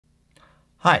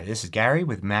Hi, this is Gary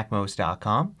with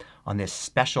MACMOST.com. On this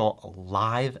special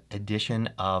live edition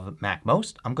of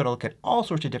MACMOST, I'm going to look at all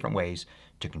sorts of different ways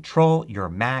to control your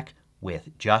Mac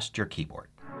with just your keyboard.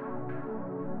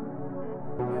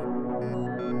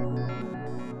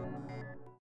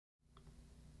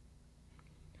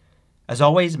 As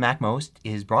always, MACMOST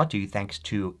is brought to you thanks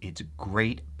to its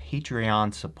great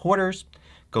Patreon supporters.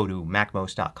 Go to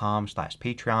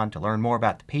MACMOST.com/Patreon to learn more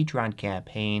about the Patreon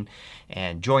campaign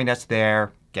and join us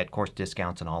there. Get course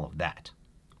discounts and all of that.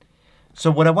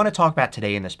 So what I want to talk about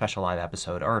today in this special live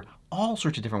episode are all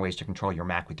sorts of different ways to control your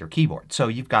Mac with your keyboard. So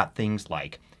you've got things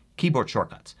like keyboard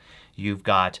shortcuts. You've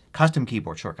got custom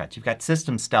keyboard shortcuts. You've got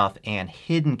system stuff and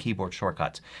hidden keyboard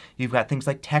shortcuts. You've got things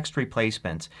like text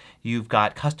replacements. You've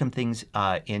got custom things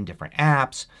in different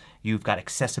apps. You've got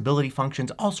accessibility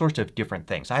functions, all sorts of different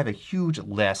things. I have a huge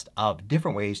list of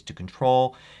different ways to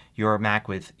control your Mac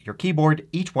with your keyboard.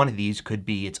 Each one of these could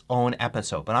be its own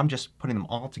episode, but I'm just putting them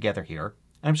all together here.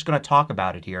 I'm just going to talk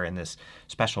about it here in this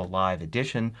special live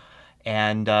edition.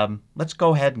 And let's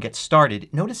go ahead and get started.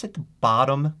 Notice at the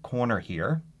bottom corner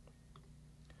here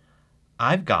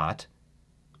I've got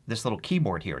this little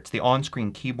keyboard here. It's the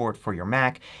on-screen keyboard for your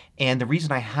Mac. And the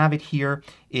reason I have it here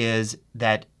is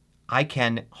that I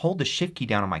can hold the Shift key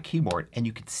down on my keyboard and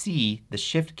you can see the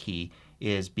Shift key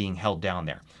is being held down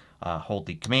there. Hold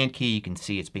the Command key, you can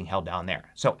see it's being held down there.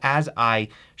 So as I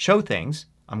show things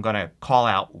I'm going to call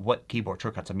out what keyboard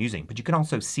shortcuts I'm using. But you can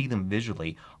also see them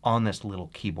visually on this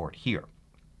little keyboard here.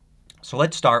 So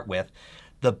let's start with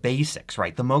the basics,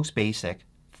 right? The most basic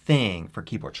thing for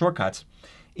keyboard shortcuts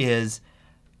is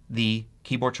the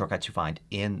keyboard shortcuts you find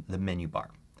in the menu bar.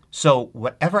 So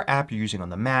whatever app you're using on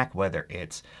the Mac, whether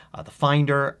it's the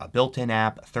Finder, a built-in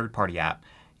app, a third-party app,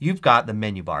 you've got the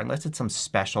menu bar. Unless it's some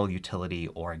special utility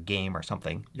or a game or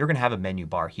something, you're going to have a menu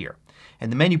bar here.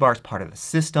 And the menu bar is part of the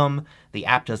system. The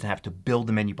app doesn't have to build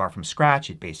the menu bar from scratch.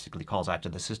 It basically calls out to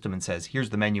the system and says here's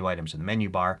the menu items in the menu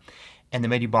bar. And the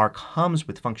menu bar comes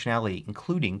with functionality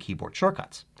including keyboard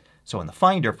shortcuts. So in the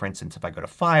Finder, for instance, if I go to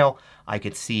File, I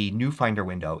could see New Finder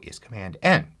window is Command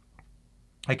N.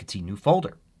 I could see New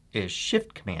Folder is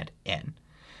Shift Command N.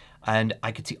 And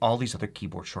I could see all these other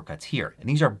keyboard shortcuts here. And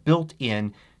these are built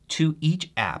in to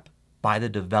each app by the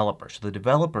developer. So the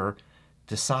developer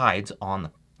decides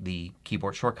on the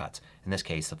keyboard shortcuts. In this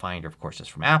case the Finder of course is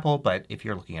from Apple, but if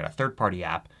you're looking at a third-party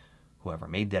app, whoever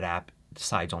made that app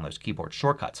decides on those keyboard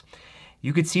shortcuts.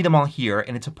 You could see them all here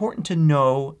and it's important to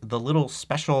know the little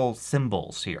special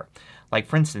symbols here. Like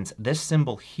for instance this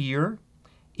symbol here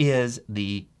is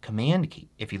the Command key.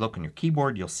 If you look on your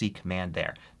keyboard you'll see Command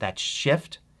there. That's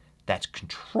Shift, that's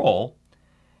Control,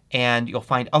 and you'll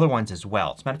find other ones as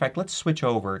well. As a matter of fact, let's switch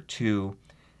over to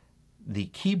the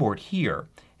keyboard here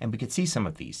and we can see some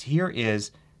of these. Here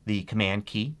is the Command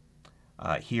key.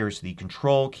 Here's the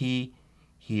Control key.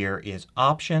 Here is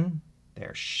Option.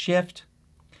 There's Shift.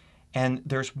 And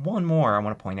there's one more I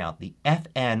want to point out, the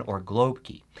FN or Globe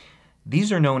key.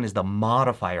 These are known as the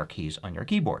modifier keys on your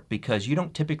keyboard because you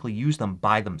don't typically use them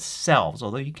by themselves,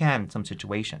 although you can in some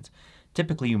situations.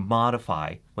 Typically you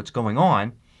modify what's going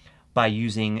on by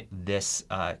using this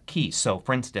key. So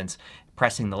for instance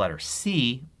pressing the letter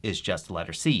C is just the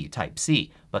letter C. You type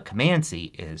C. But Command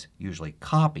C is usually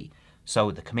copy. So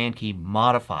the Command key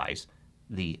modifies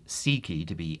the C key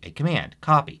to be a command,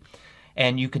 copy.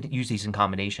 And you can use these in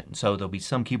combination. So there'll be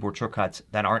some keyboard shortcuts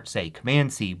that aren't say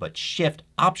Command C but Shift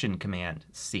Option Command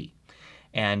C.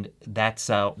 And that's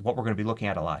what we're going to be looking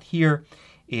at a lot here.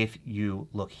 If you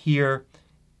look here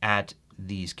at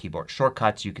these keyboard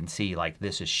shortcuts you can see like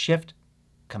this is Shift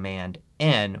Command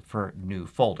N for New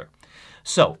Folder.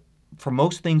 So for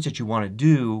most things that you want to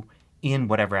do in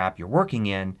whatever app you're working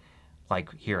in,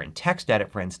 like here in TextEdit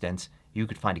for instance, you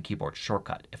could find a keyboard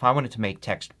shortcut. If I wanted to make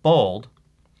text bold,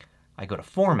 I go to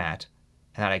Format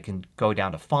and I can go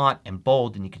down to Font and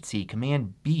Bold and you can see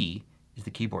Command B is the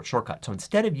keyboard shortcut. So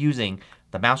instead of using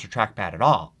the mouse or trackpad at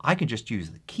all, I can just use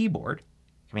the keyboard.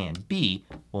 Command B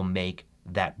will make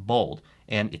that bold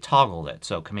and it toggled it.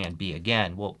 So Command B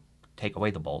again will take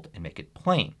away the bold and make it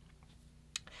plain.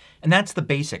 And that's the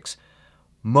basics.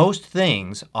 Most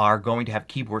things are going to have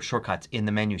keyboard shortcuts in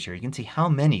the menus here. You can see how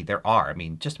many there are. I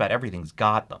mean just about everything's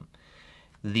got them.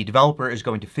 The developer is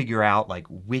going to figure out like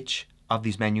which of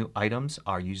these menu items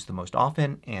are used the most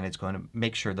often and it's going to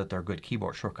make sure that there are good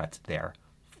keyboard shortcuts there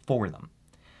for them.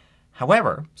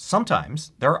 However,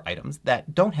 sometimes there are items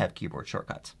that don't have keyboard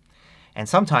shortcuts. And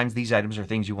sometimes these items are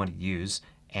things you want to use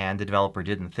and the developer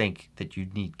didn't think that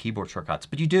you'd need keyboard shortcuts,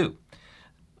 but you do.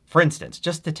 For instance,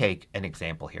 just to take an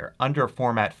example here, under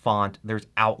Format Font there's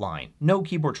Outline. No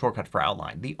keyboard shortcut for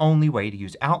Outline. The only way to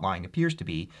use Outline appears to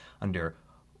be under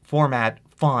Format,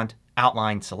 Font,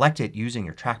 Outline, select it using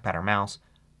your trackpad or mouse.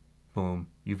 Boom,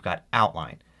 you've got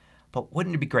Outline. But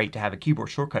wouldn't it be great to have a keyboard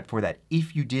shortcut for that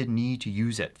if you did need to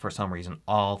use it for some reason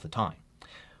all the time?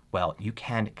 Well, you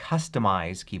can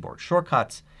customize keyboard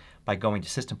shortcuts by going to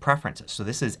System Preferences. So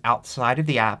this is outside of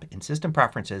the app in System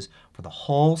Preferences for the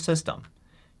whole system.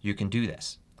 You can do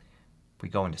this. We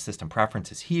go into System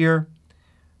Preferences here.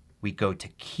 We go to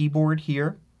Keyboard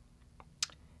here.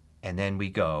 And then we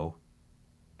go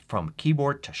from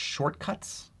Keyboard to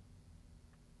Shortcuts.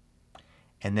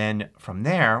 And then from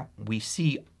there we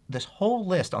see this whole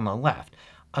list on the left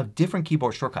of different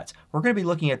keyboard shortcuts. We're going to be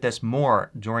looking at this more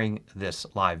during this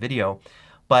live video,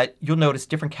 but you'll notice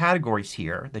different categories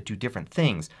here that do different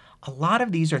things. A lot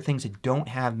of these are things that don't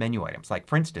have menu items. Like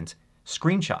for instance,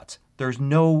 screenshots. There's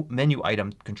no menu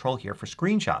item control here for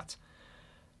screenshots.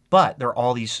 But there are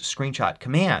all these screenshot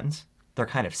commands. They're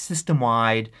kind of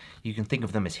system-wide. You can think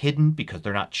of them as hidden because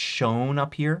they're not shown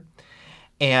up here.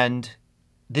 And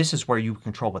this is where you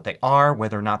control what they are,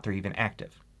 whether or not they're even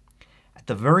active. At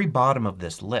the very bottom of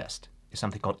this list is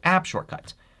something called App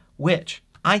Shortcuts, which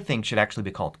I think should actually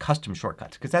be called Custom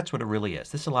Shortcuts because that's what it really is.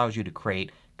 This allows you to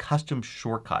create custom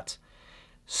shortcuts.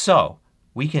 So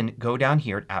we can go down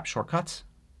here at App Shortcuts,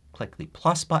 click the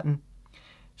plus button,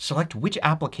 select which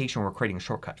application we're creating a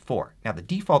shortcut for. Now the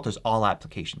default is all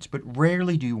applications, but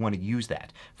rarely do you want to use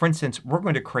that. For instance, we're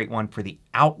going to create one for the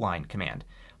Outline command.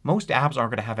 Most apps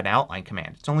aren't going to have an Outline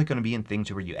command. It's only going to be in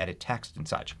things where you edit text and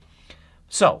such.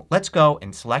 So let's go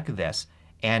and select this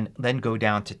and then go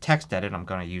down to Text Edit. I'm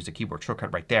going to use a keyboard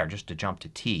shortcut right there just to jump to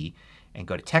T and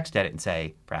go to Text Edit and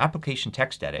say for Application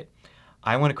Text Edit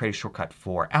I want to create a shortcut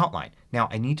for Outline. Now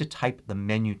I need to type the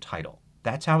menu title.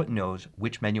 That's how it knows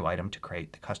which menu item to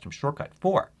create the custom shortcut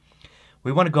for.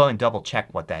 We want to go and double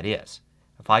check what that is.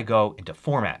 If I go into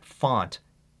Format, Font,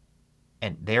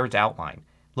 and there's Outline.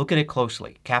 Look at it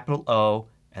closely. Capital O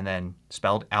and then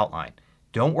spelled Outline.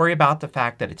 Don't worry about the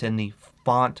fact that it's in the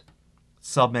Font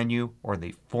submenu or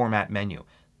the Format menu.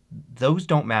 Those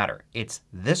don't matter. It's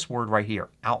this word right here,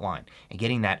 Outline, and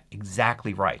getting that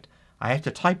exactly right. I have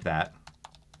to type that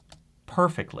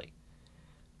perfectly.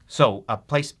 So a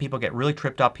place people get really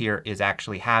tripped up here is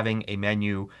actually having a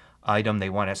menu item they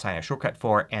want to assign a shortcut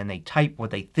for and they type what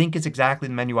they think is exactly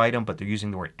the menu item but they're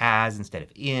using the word as instead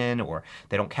of in, or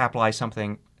they don't capitalize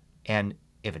something, and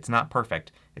if it's not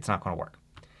perfect it's not going to work.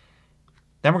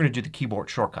 Then we're going to do the keyboard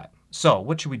shortcut. So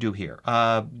what should we do here?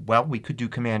 Well, we could do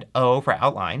Command O for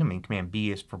Outline. I mean Command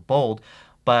B is for bold.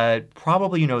 But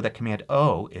probably you know that Command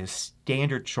O is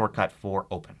standard shortcut for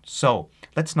Open. So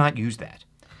let's not use that.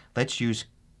 Let's use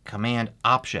Command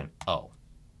Option O.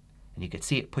 And you can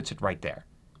see it puts it right there.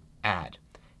 Add.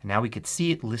 And now we could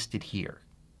see it listed here.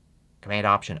 Command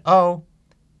Option O,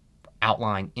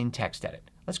 Outline in Text Edit.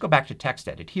 Let's go back to Text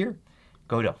Edit here.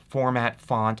 Go to Format,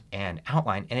 Font, and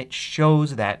Outline, and it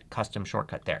shows that custom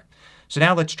shortcut there. So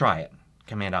now let's try it.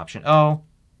 Command Option O,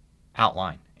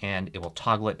 Outline, and it will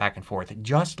toggle it back and forth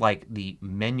just like the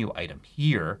menu item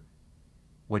here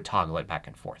would toggle it back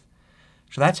and forth.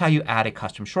 So that's how you add a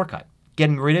custom shortcut.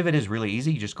 Getting rid of it is really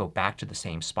easy. You just go back to the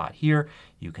same spot here.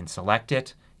 You can select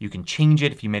it. You can change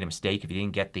it if you made a mistake, if you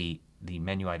didn't get the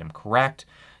menu item correct.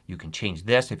 You can change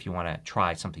this if you want to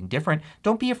try something different.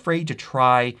 Don't be afraid to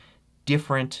try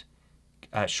different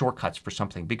shortcuts for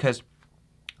something, because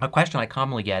a question I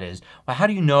commonly get is, well, how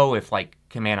do you know if like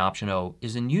Command Option O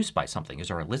is in use by something? Is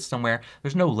there a list somewhere?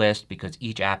 There's no list because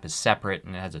each app is separate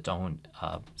and it has its own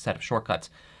set of shortcuts.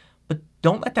 But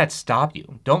don't let that stop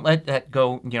you. Don't let that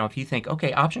go, if you think,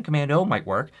 okay, Option Command O might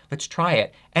work, let's try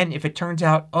it. And if it turns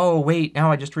out, oh wait, now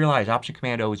I just realized Option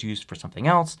Command O is used for something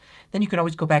else, then you can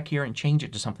always go back here and change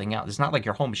it to something else. It's not like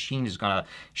your whole machine is going to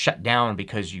shut down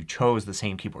because you chose the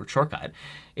same keyboard shortcut.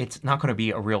 It's not going to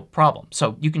be a real problem.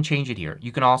 So you can change it here.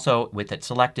 You can also, with it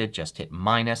selected, just hit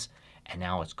minus and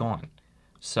now it's gone.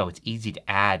 So it's easy to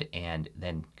add and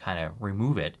then kind of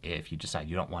remove it if you decide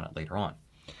you don't want it later on.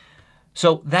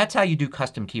 So that's how you do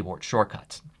custom keyboard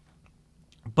shortcuts.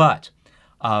 But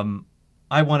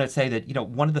I want to say that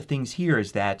one of the things here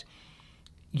is that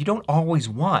you don't always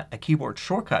want a keyboard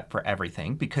shortcut for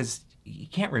everything because you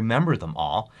can't remember them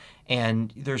all,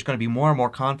 and there's going to be more and more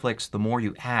conflicts the more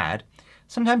you add.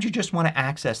 Sometimes you just want to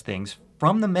access things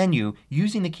from the menu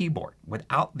using the keyboard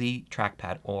without the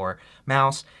trackpad or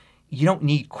mouse. You don't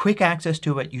need quick access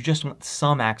to it. You just want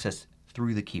some access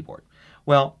through the keyboard.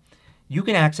 Well, you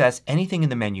can access anything in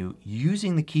the menu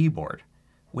using the keyboard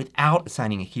without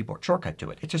assigning a keyboard shortcut to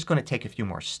it. It's just going to take a few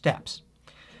more steps.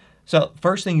 So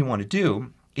first thing you want to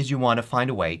do is you want to find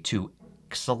a way to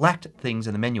select things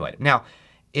in the menu item. Now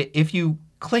if you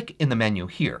click in the menu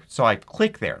here. So I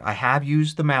click there. I have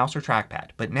used the mouse or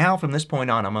trackpad. But now from this point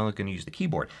on I'm only going to use the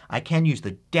keyboard. I can use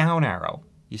the down arrow,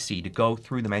 you see, to go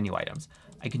through the menu items.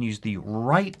 I can use the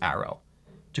right arrow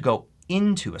to go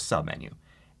into a submenu.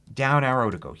 Down arrow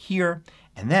to go here.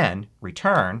 And then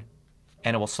return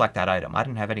and it will select that item. I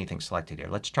didn't have anything selected here.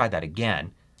 Let's try that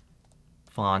again.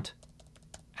 Font,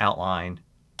 outline,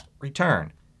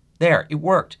 return. There, it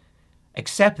worked.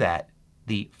 Except that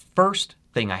the first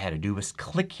thing I had to do was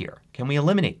click here. Can we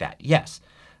eliminate that? Yes.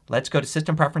 Let's go to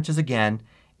System Preferences again,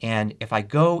 and if I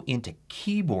go into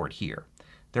Keyboard here,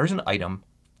 there's an item,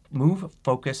 Move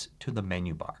Focus to the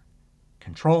Menu Bar.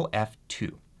 Control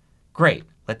F2. Great.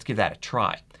 Let's give that a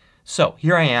try. So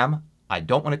here I am. I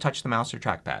don't want to touch the mouse or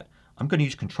trackpad. I'm going to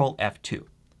use Control F2.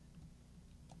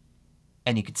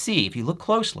 And you can see, if you look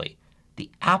closely, the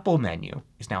Apple menu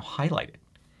is now highlighted.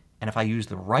 And if I use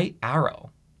the right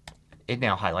arrow, it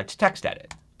now highlights Text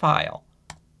Edit, File,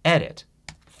 Edit,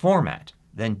 Format,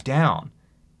 then Down,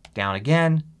 Down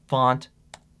again, Font,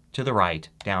 to the right,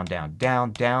 Down, Down,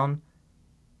 Down, Down,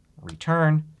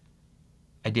 Return.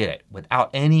 I did it without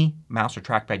any mouse or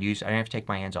trackpad use. I didn't have to take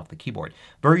my hands off the keyboard.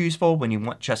 Very useful when you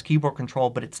want just keyboard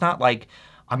control, but it's not like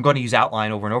I'm going to use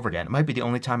outline over and over again. It might be the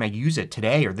only time I use it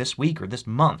today or this week or this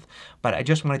month, but I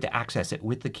just wanted to access it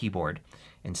with the keyboard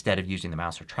instead of using the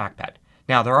mouse or trackpad.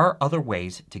 Now there are other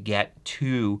ways to get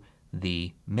to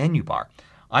the menu bar.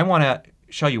 I want to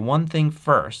show you one thing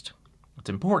first. It's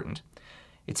important.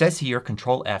 It says here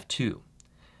Control F2.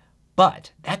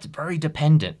 But that's very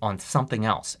dependent on something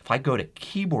else. If I go to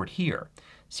Keyboard here,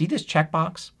 see this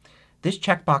checkbox? This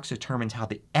checkbox determines how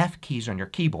the F keys on your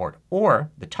keyboard or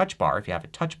the touch bar, if you have a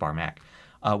touch bar Mac,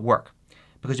 work.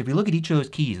 Because if you look at each of those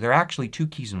keys, they're actually two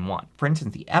keys in one. For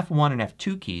instance, the F1 and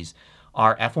F2 keys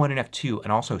are F1 and F2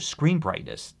 and also screen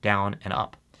brightness down and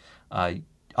up.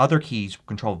 Other keys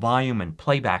control volume and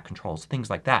playback controls, things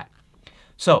like that.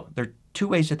 So there are two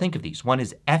ways to think of these. One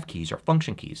is F keys or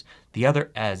function keys. The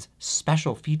other as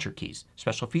special feature keys.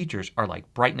 Special features are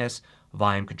like brightness,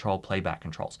 volume control, playback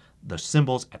controls. The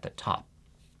symbols at the top.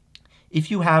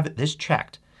 If you have this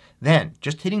checked, then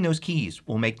just hitting those keys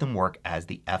will make them work as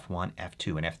the F1,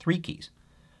 F2, and F3 keys.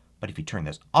 But if you turn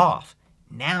this off,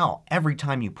 now every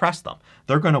time you press them,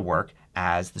 they're going to work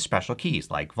as the special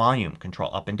keys like volume control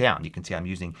up and down. You can see I'm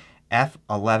using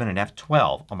F11 and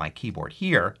F12 on my keyboard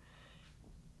here.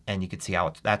 And you can see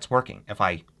how that's working. If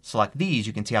I select these,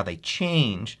 you can see how they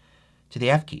change to the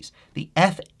F keys. The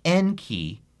FN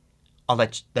key, I'll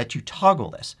let you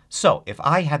toggle this. So if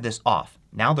I have this off,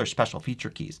 now they're special feature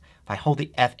keys. If I hold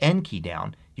the FN key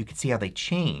down, you can see how they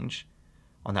change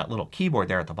on that little keyboard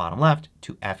there at the bottom left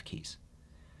to F keys.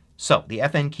 So the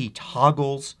FN key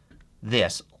toggles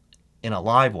this in a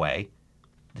live way.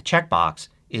 The checkbox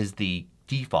is the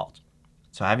default.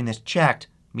 So having this checked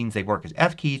means they work as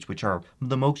F keys, which are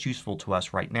the most useful to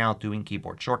us right now doing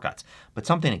keyboard shortcuts. But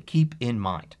something to keep in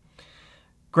mind.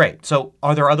 Great. So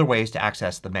are there other ways to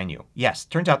access the menu? Yes.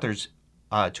 Turns out there's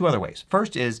two other ways.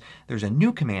 First is there's a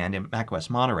new command in macOS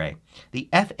Monterey. The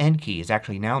FN key is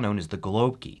actually now known as the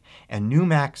globe key. And new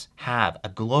Macs have a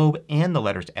globe and the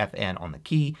letters FN on the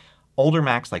key. Older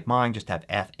Macs like mine just have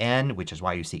FN, which is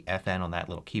why you see FN on that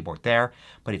little keyboard there.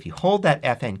 But if you hold that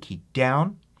FN key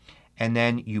down and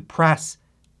then you press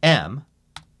M,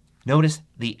 notice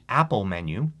the Apple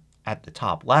menu at the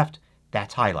top left,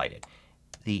 that's highlighted.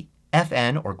 The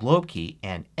FN or globe key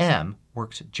and M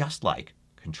works just like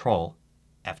Control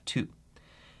F2.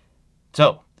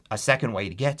 So a second way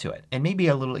to get to it, and maybe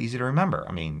a little easy to remember.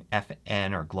 I mean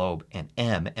FN or globe and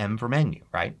M for menu,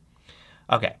 right?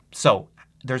 Okay, so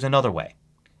there's another way.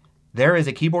 There is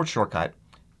a keyboard shortcut,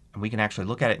 and we can actually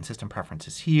look at it in System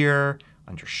Preferences here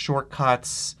under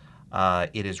Shortcuts.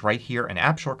 It is right here in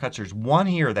App Shortcuts. There's one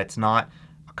here that's not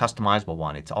a customizable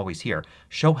one. It's always here.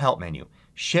 Show Help menu.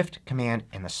 Shift, Command,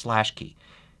 and the slash key.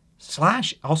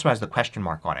 Slash also has the question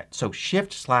mark on it. So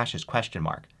Shift slash is question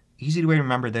mark. Easy way to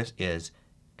remember this is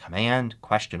Command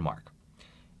question mark.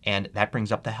 And that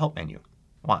brings up the Help menu.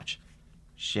 Watch.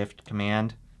 Shift,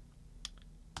 Command,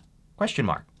 question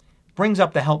mark. Brings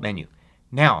up the Help menu.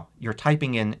 Now you're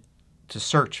typing in to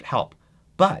search help.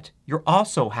 But you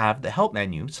also have the Help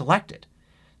menu selected.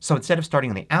 So instead of starting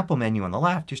in the Apple menu on the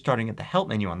left, you're starting at the Help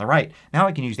menu on the right. Now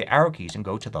I can use the arrow keys and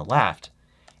go to the left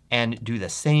and do the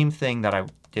same thing that I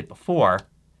did before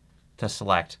to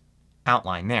select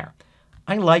Outline there.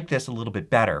 I like this a little bit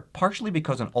better, partially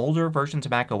because in older versions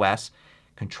of Mac OS,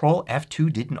 Control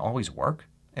F2 didn't always work.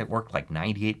 It worked like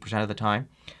 98% of the time.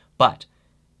 But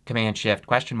Command Shift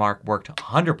question mark worked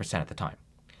 100% of the time.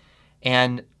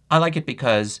 And I like it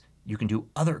because you can do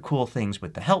other cool things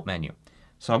with the Help menu.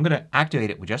 So I'm going to activate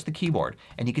it with just the keyboard,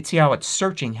 and you can see how it's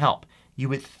searching help. You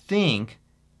would think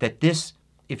that this,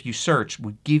 if you search,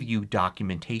 would give you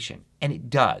documentation. And it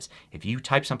does. If you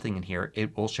type something in here,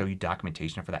 it will show you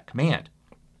documentation for that command.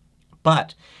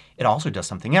 But it also does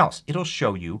something else. It'll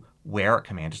show you where a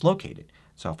command is located.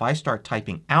 So if I start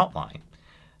typing outline,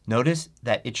 notice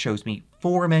that it shows me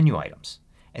 4 menu items.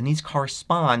 And these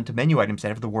correspond to menu items that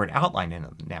have the word outline in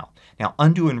them now. Now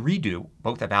undo and redo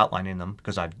both have outline in them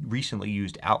because I've recently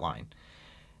used outline.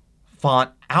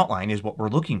 Font outline is what we're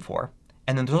looking for.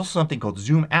 And then there's also something called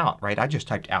zoom out, right? I just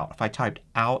typed out. If I typed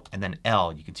out and then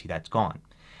L, you can see that's gone.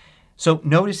 So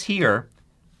notice here,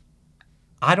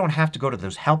 I don't have to go to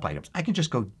those help items. I can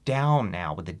just go down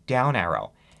now with the down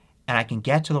arrow and I can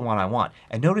get to the one I want.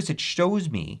 And notice it shows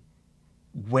me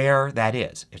where that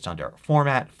is. It's under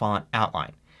Format, Font,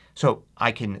 Outline. So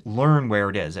I can learn where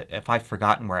it is. If I've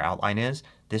forgotten where outline is,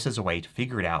 this is a way to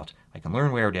figure it out. I can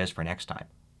learn where it is for next time.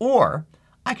 Or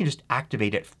I can just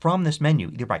activate it from this menu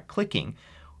either by clicking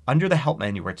under the help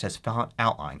menu where it says Font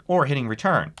Outline or hitting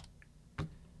return.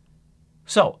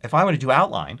 So if I want to do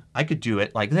outline, I could do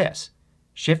it like this.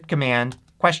 Shift Command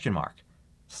question mark.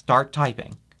 Start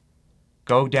typing.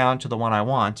 Go down to the one I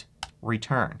want.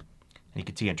 Return. And you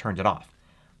can see it turns it off.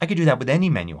 I could do that with any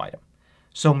menu item.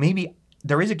 So maybe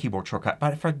there is a keyboard shortcut,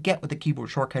 but I forget what the keyboard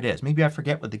shortcut is. Maybe I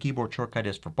forget what the keyboard shortcut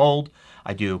is for bold.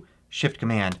 I do Shift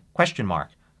Command question mark.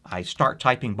 I start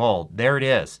typing bold. There it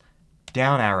is.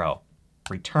 Down arrow.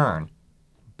 Return.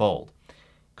 Bold.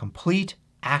 Complete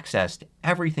access to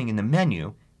everything in the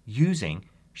menu using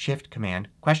Shift Command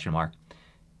question mark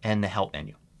and the help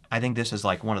menu. I think this is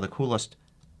like one of the coolest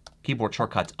keyboard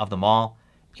shortcuts of them all,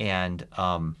 and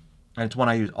it's one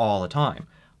I use all the time.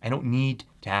 I don't need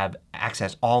to have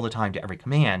access all the time to every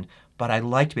command, but I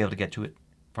like to be able to get to it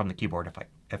from the keyboard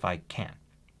if I can.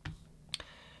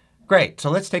 Great.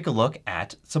 So let's take a look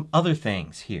at some other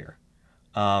things here.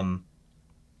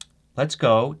 Let's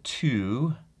go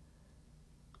to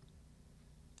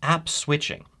app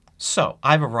switching. So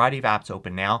I have a variety of apps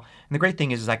open now, and the great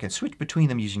thing is I can switch between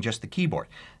them using just the keyboard.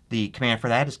 The command for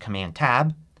that is Command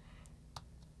Tab,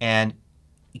 and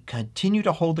you continue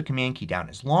to hold the Command key down.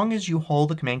 As long as you hold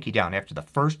the Command key down after the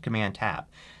first Command Tab,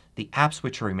 the app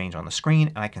switcher remains on the screen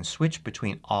and I can switch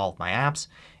between all of my apps.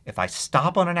 If I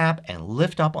stop on an app and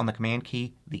lift up on the Command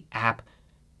key, the app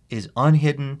is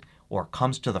unhidden or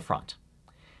comes to the front.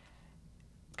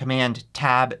 Command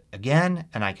Tab again,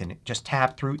 and I can just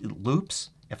tab through loops.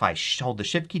 If I hold the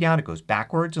Shift key down, it goes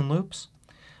backwards and loops.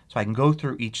 So I can go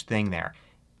through each thing there.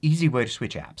 Easy way to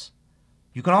switch apps.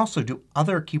 You can also do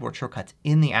other keyboard shortcuts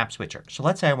in the app switcher. So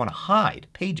let's say I want to hide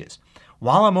Pages.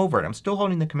 While I'm over it, I'm still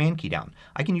holding the Command key down.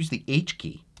 I can use the H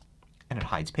key and it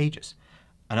hides Pages.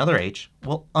 Another H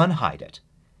will unhide it.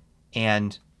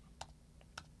 And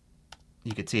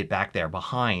you can see it back there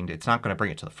behind. It's not going to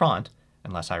bring it to the front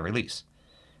unless I release.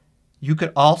 You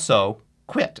could also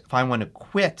quit. If I want to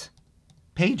quit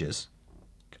Pages,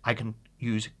 I can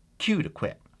use Q to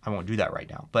quit. I won't do that right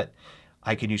now, but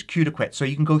I can use Q to quit. So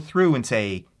you can go through and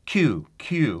say Q,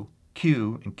 Q,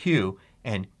 Q, and Q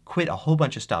and quit a whole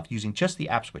bunch of stuff using just the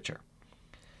app switcher.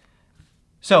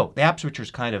 So the app switcher is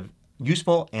kind of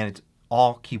useful and it's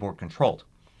all keyboard controlled.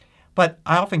 But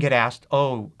I often get asked,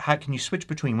 oh, how can you switch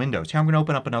between windows? Here I'm going to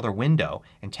open up another window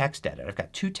and text edit. I've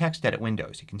got 2 text edit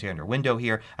windows. You can see under window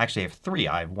here. Actually I have 3.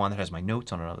 I have one that has my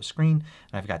notes on another screen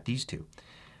and I've got these 2.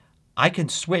 I can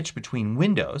switch between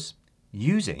windows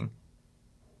using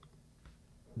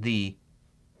the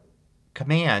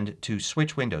command to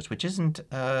switch windows, which isn't,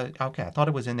 okay, I thought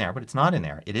it was in there, but it's not in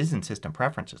there. It is in System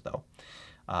Preferences though.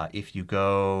 If you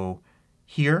go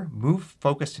here, move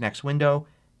focus to next window,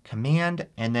 Command,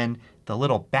 and then the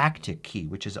little backtick key,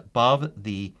 which is above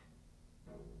the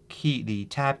key, the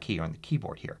Tab key on the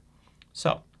keyboard here.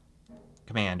 So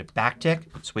Command backtick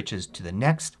switches to the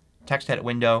next text edit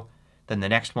window, then the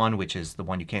next one, which is the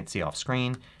one you can't see off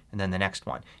screen, and then the next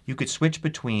one. You could switch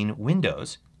between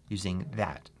windows using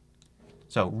that.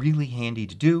 So really handy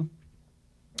to do.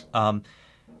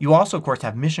 You also, of course,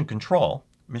 have Mission Control.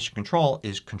 Mission Control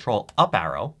is Control Up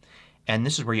arrow. And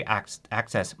this is where you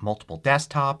access multiple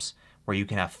desktops, where you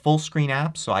can have full screen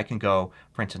apps. So I can go,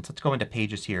 for instance, let's go into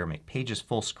Pages here, make Pages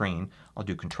full screen. I'll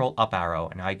do Control Up arrow,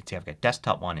 and now you can see I've got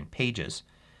Desktop 1 and Pages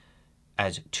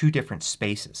as 2 different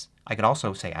spaces. I could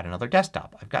also say add another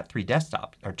desktop. I've got 2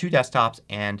 desktops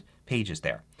and Pages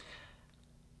there.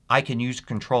 I can use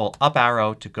Control Up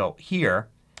arrow to go here,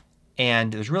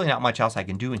 and there's really not much else I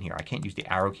can do in here. I can't use the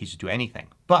arrow keys to do anything.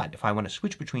 But if I want to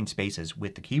switch between spaces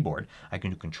with the keyboard, I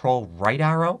can do Control Right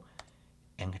arrow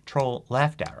and Control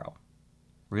Left arrow.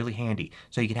 Really handy.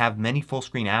 So you can have many full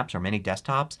screen apps or many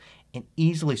desktops and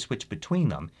easily switch between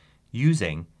them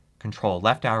using Control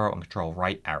left arrow and Control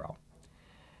right arrow.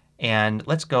 And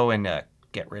let's go and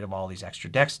get rid of all these extra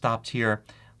desktops here.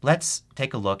 Let's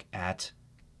take a look at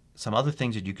some other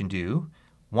things that you can do.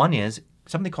 One is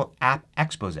something called App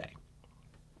Expose,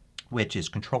 which is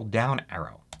Control down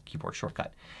arrow keyboard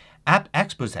shortcut. App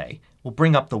Expose will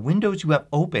bring up the windows you have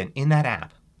open in that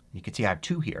app. You can see I have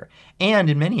two here. And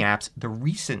in many apps, the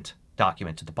recent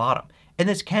document at the bottom. And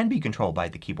this can be controlled by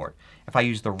the keyboard. If I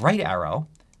use the right arrow,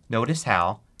 notice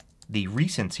how the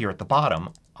recents here at the bottom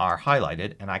are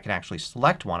highlighted, and I can actually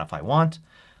select one if I want.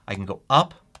 I can go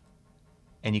up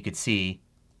and you can see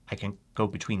I can go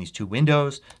between these two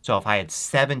windows. So if I had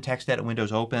 7 text edit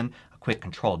windows open, a quick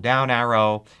Control down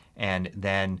arrow, and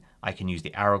then I can use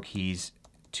the arrow keys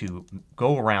to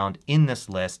go around in this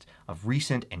list of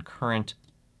recent and current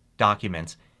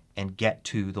documents and get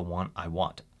to the one I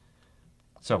want.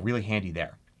 So really handy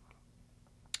there.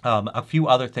 A few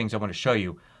other things I want to show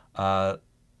you.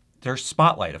 There's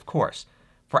Spotlight, of course.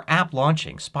 For app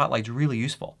launching, Spotlight's really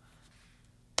useful.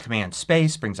 Command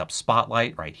space brings up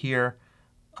Spotlight right here.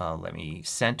 Let me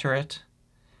center it.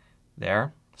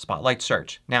 There. Spotlight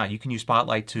search. Now you can use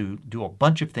Spotlight to do a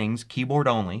bunch of things, keyboard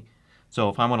only. So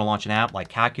if I want to launch an app like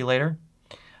Calculator,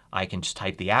 I can just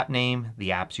type the app name.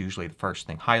 The app's usually the first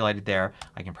thing highlighted there.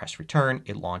 I can press return.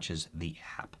 It launches the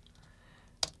app.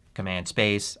 Command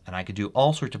space, and I could do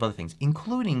all sorts of other things,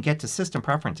 including get to system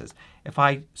preferences. If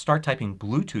I start typing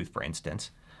Bluetooth, for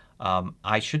instance,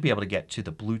 I should be able to get to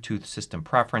the Bluetooth system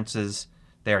preferences.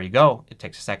 There you go. It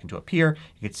takes a second to appear.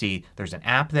 You can see there's an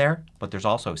app there, but there's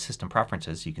also system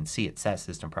preferences. You can see it says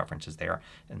system preferences there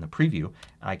in the preview.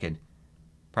 I could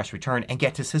press return and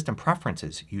get to system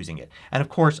preferences using it. And of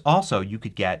course also you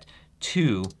could get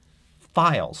to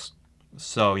files.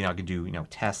 So I could do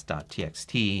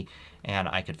test.txt and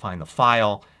I could find the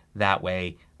file that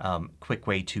way. Quick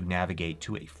way to navigate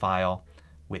to a file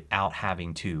without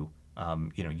having to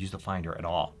use the Finder at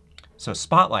all. So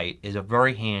Spotlight is a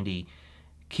very handy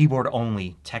keyboard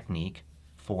only technique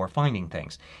for finding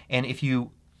things. And if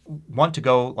you want to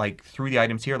go through the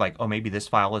items here, like maybe this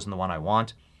file isn't the one I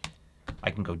want,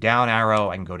 I can go down arrow.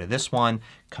 I can go to this one.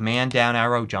 Command down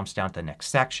arrow jumps down to the next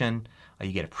section.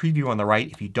 You get a preview on the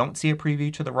right. If you don't see a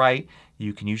preview to the right,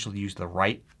 you can usually use the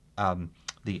right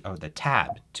the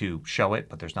tab to show it,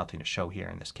 but there's nothing to show here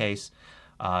in this case.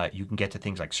 You can get to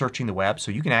things like searching the web.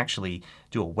 So you can actually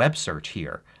do a web search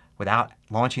here without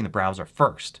launching the browser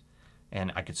first.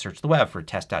 And I could search the web for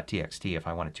test.txt if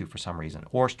I wanted to for some reason,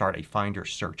 or start a Finder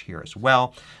search here as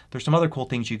well. There's some other cool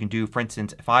things you can do. For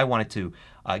instance, if I wanted to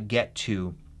get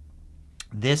to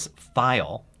this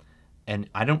file and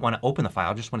I don't want to open the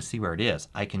file, I just want to see where it is,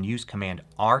 I can use Command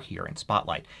R here in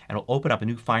Spotlight and it will open up a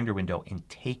new Finder window and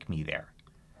take me there.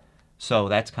 So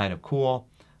that's kind of cool.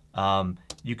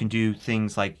 You can do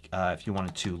things like if you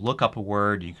wanted to look up a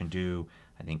word, you can do,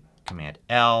 I think, Command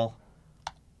L.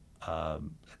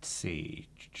 Let's see.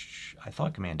 I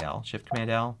thought Command L. Shift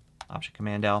Command L. Option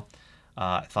Command L.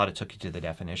 I thought it took you to the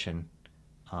definition.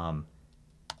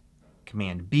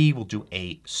 Command B will do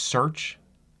a search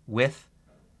with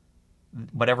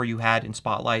whatever you had in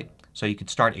Spotlight. So you can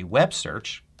start a web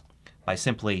search by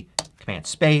simply Command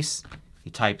space.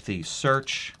 You type the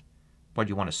search, what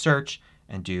you want to search,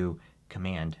 and do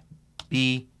Command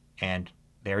B, and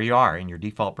there you are in your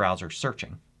default browser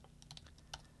searching.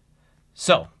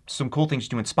 So, some cool things to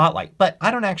do in Spotlight. But I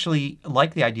don't actually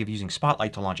like the idea of using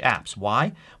Spotlight to launch apps.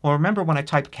 Why? Well, remember when I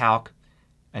typed calc,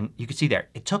 and you can see there,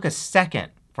 it took a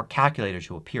second for Calculator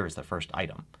to appear as the first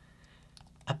item.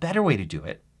 A better way to do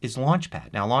it is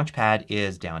LaunchPad. Now LaunchPad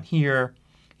is down here.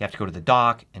 You have to go to the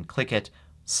dock and click it.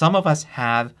 Some of us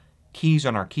have keys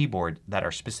on our keyboard that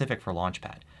are specific for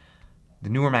LaunchPad. The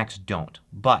newer Macs don't.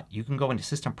 But you can go into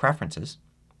System Preferences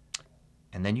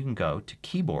and then you can go to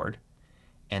Keyboard.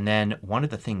 And then one of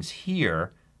the things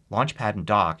here, LaunchPad and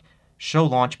Dock, show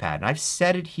LaunchPad. And I've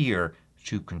set it here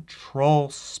to Control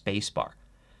Spacebar.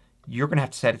 You're going to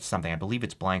have to set it to something. I believe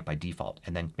it's blank by default,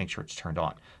 and then make sure it's turned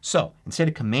on. So instead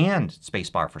of Command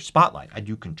Spacebar for Spotlight, I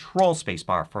do Control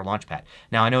Spacebar for LaunchPad.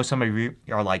 Now I know some of you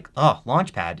are like, oh,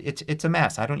 LaunchPad, it's a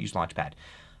mess. I don't use LaunchPad.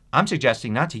 I'm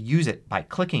suggesting not to use it by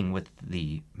clicking with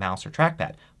the mouse or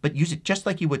trackpad, but use it just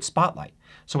like you would Spotlight.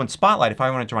 So in Spotlight, if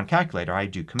I wanted to run Calculator, I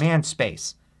do Command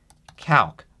Space,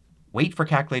 Calc, wait for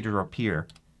Calculator to appear,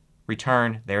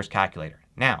 return, there's Calculator.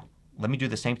 Now let me do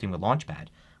the same thing with LaunchPad.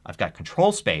 I've got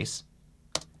Control Space,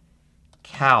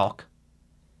 Calc,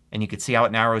 and you can see how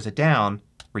it narrows it down,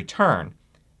 return,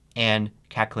 and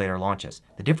Calculator launches.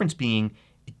 The difference being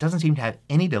it doesn't seem to have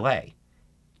any delay.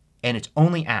 And it's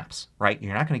only apps, right?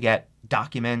 You're not going to get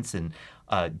documents and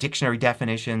dictionary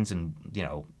definitions and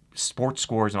sports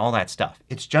scores and all that stuff.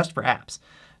 It's just for apps.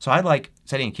 So I like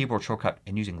setting a keyboard shortcut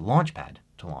and using LaunchPad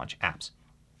to launch apps.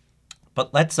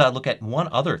 But let's look at one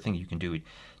other thing you can do.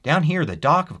 Down here the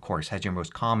dock, of course, has your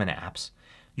most common apps.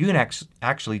 You can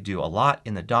actually do a lot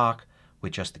in the dock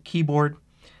with just the keyboard.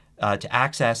 To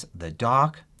access the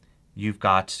dock, you've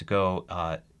got to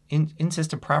go in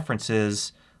System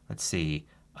Preferences. Let's see,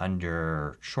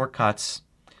 under Shortcuts,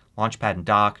 LaunchPad and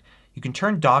Dock. You can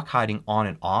turn dock hiding on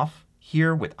and off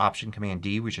here with Option Command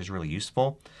D, which is really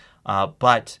useful.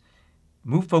 But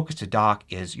move focus to dock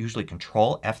is usually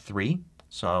Control F3.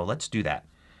 So let's do that.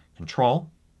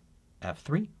 Control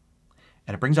F3.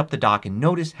 And it brings up the dock, and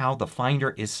notice how the Finder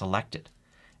is selected.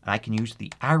 And I can use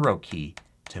the arrow key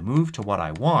to move to what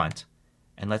I want.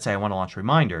 And let's say I want to launch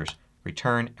Reminders.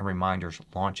 Return and Reminders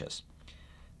launches.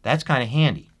 That's kind of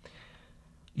handy.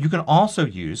 You can also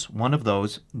use one of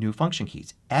those new function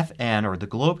keys, FN or the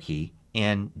globe key,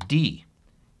 and D.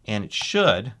 And it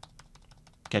should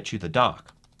get you the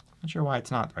dock. Not sure why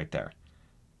it's not right there.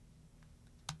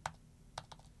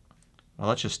 Well,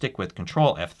 let's just stick with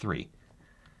Control F3.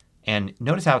 And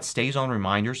notice how it stays on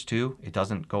Reminders too. It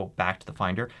doesn't go back to the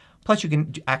Finder. Plus you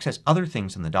can access other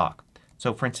things in the dock.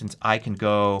 So for instance, I can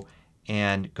go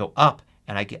and go up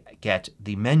and I get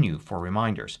the menu for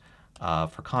Reminders,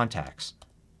 for Contacts,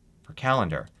 for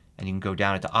Calendar. And you can go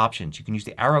down into Options. You can use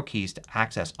the arrow keys to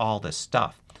access all this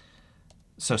stuff.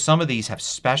 So some of these have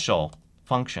special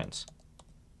functions.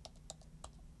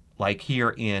 Like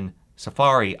here in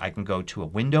Safari, I can go to a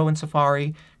window in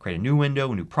Safari, create a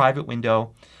new private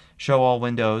window, show all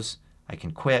windows. I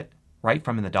can quit right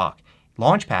from in the dock.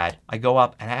 LaunchPad, I go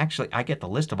up and I get the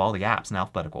list of all the apps in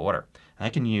alphabetical order. And I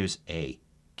can use a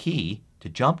key to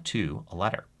jump to a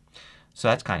letter. So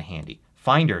that's kind of handy.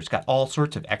 Finder's got all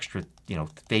sorts of extra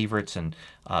favorites and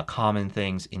common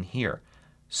things in here.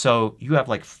 So you have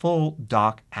like full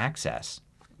dock access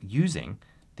using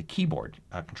the keyboard.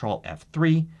 Control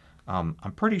F3. I'm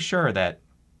pretty sure that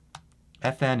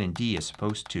FN and D is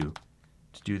supposed to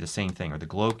do the same thing, or the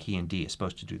globe key and D is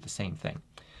supposed to do the same thing.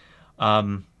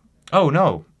 Oh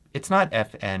no, it's not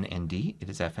FN and D. It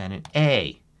is FN and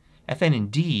A. FN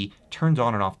and D turns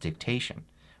on and off dictation.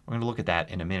 We're going to look at that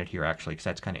in a minute here actually, because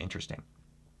that's kind of interesting.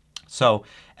 So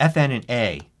FN and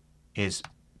A is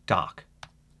dock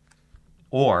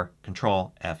or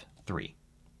Control F3.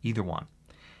 Either one.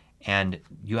 And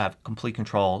you have complete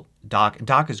control.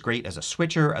 Dock is great as a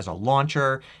switcher, as a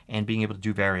launcher, and being able to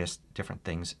do various different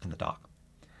things in the dock.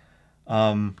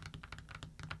 Now,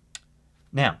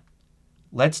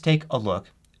 let's take a look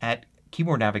at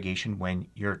keyboard navigation when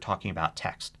you're talking about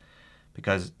text,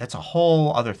 because that's a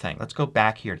whole other thing. Let's go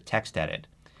back here to Text Edit.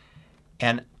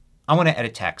 And I want to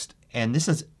edit text. And this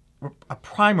is a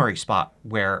primary spot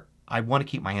where I want to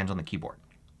keep my hands on the keyboard.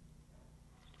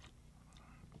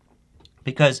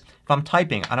 Because if I'm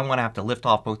typing, I don't want to have to lift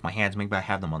off both my hands. Maybe I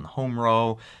have them on the home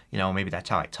row. Maybe that's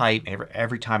how I type.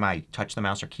 Every time I touch the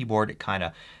mouse or keyboard, it kind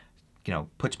of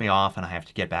puts me off and I have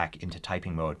to get back into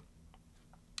typing mode.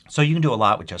 So you can do a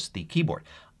lot with just the keyboard.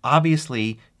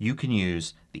 Obviously, you can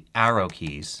use the arrow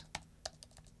keys,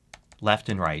 left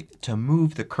and right, to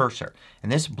move the cursor.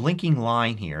 And this blinking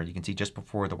line here, you can see just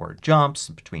before the word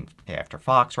jumps, after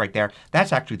Fox right there,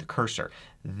 that's actually the cursor.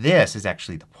 This is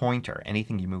actually the pointer.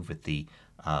 Anything you move with the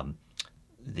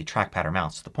trackpad or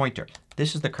mouse, the pointer.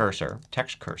 This is the cursor,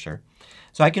 text cursor.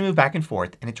 So I can move back and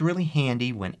forth, and it's really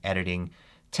handy when editing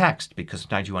text because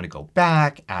sometimes you want to go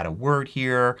back, add a word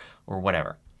here, or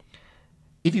whatever.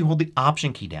 If you hold the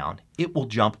Option key down, it will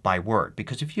jump by word,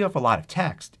 because if you have a lot of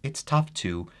text, it's tough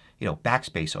to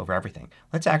backspace over everything.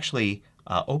 Let's actually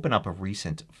open up a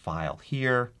recent file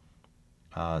here,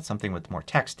 something with more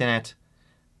text in it.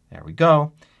 There we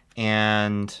go.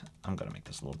 And I'm going to make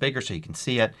this a little bigger so you can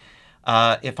see it.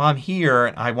 If I'm here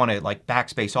and I want to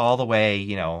backspace all the way,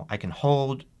 I can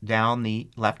hold down the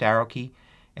left arrow key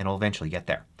and it'll eventually get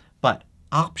there. But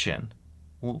Option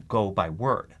will go by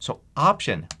word. So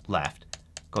Option left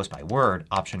goes by word.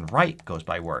 Option right goes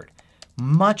by word.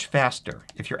 Much faster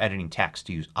if you're editing text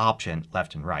to use Option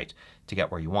left and right to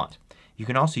get where you want. You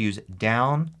can also use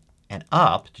down and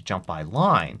up to jump by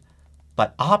line,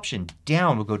 but Option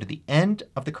down will go to the end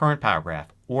of the current paragraph,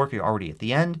 or if you're already at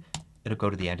the end, it'll go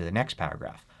to the end of the next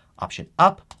paragraph. Option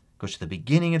up goes to the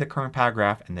beginning of the current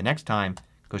paragraph, and the next time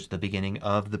goes to the beginning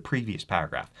of the previous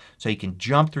paragraph. So you can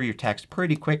jump through your text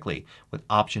pretty quickly with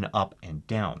Option up and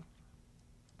down.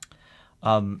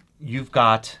 You've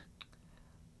got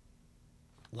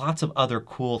lots of other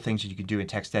cool things that you can do in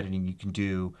text editing. You can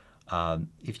do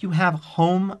If you have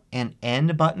home and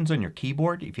end buttons on your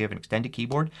keyboard, if you have an extended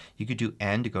keyboard, you could do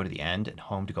end to go to the end and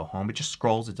home to go home. It just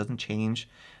scrolls. It doesn't change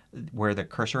where the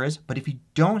cursor is. But if you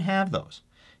don't have those,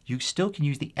 you still can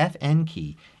use the FN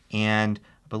key, and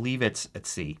I believe it's, let's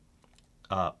see,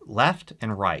 left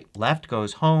and right. Left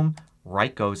goes home,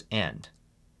 right goes end.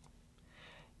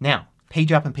 Now,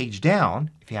 page up and page down,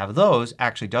 if you have those,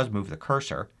 actually does move the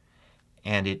cursor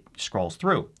and it scrolls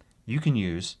through. You can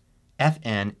use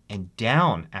FN and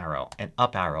down arrow and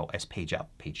up arrow as page up,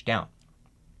 page down.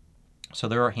 So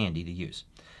they're handy to use.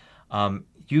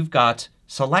 You've got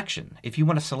selection. If you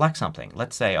want to select something,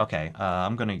 let's say, okay,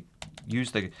 I'm going to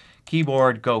use the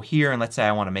keyboard, go here, and let's say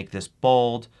I want to make this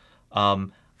bold. I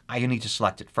need to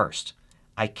select it first.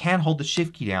 I can hold the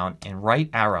Shift key down and right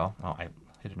arrow. Oh, I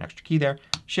hit an extra key there.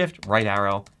 Shift, right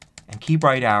arrow, and keep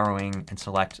right arrowing and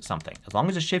select something. As long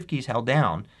as the Shift key is held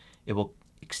down, it will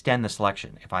extend the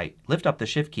selection. If I lift up the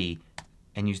Shift key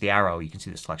and use the arrow, you can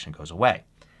see the selection goes away.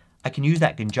 I can use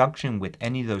that in conjunction with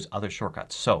any of those other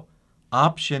shortcuts. So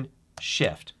Option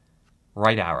Shift,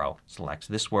 right arrow selects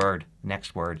this word,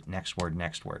 next word, next word,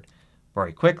 next word.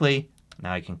 Very quickly,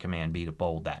 now I can Command B to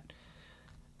bold that.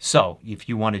 So if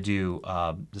you want to do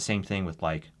the same thing with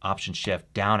like Option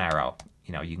Shift, down arrow,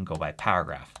 you can go by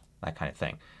paragraph, that kind of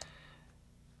thing.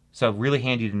 So really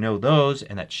handy to know those,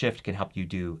 and that Shift can help you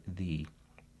do the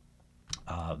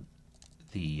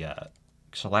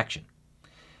selection.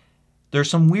 There's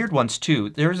some weird ones too.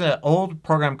 There's an old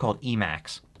program called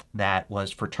Emacs that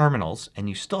was for terminals, and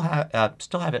you still have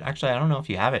it. Actually, I don't know if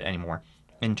you have it anymore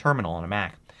in Terminal on a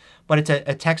Mac, but it's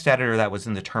a text editor that was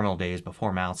in the terminal days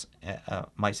before mice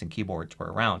and keyboards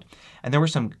were around. And there were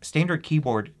some standard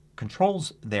keyboard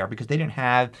controls there because they didn't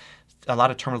have, a lot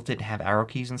of terminals didn't have arrow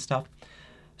keys and stuff.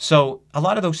 So a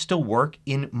lot of those still work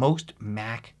in most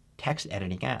Mac text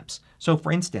editing apps. So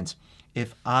for instance,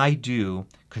 if I do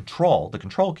Control, the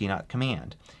Control key, not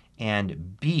Command,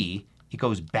 and B, it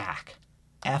goes back.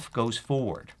 F goes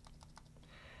forward.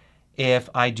 If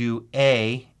I do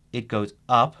A, it goes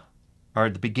up, or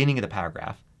the beginning of the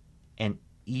paragraph, and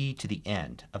E to the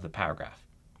end of the paragraph.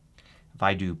 If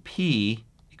I do P,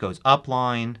 it goes up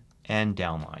line and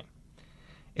down line.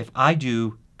 If I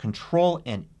do Control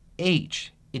and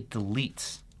H, it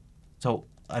deletes. So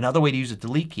another way to use the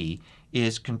delete key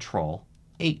is Control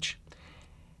H.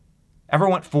 Ever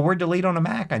want forward delete on a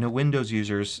Mac? I know Windows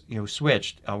users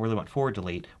switched, really want forward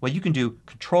delete. Well, you can do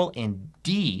Control and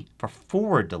D for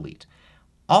forward delete.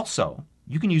 Also,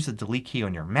 you can use the delete key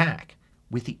on your Mac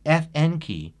with the FN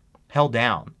key held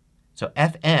down. So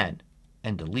FN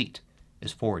and delete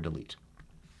is forward delete.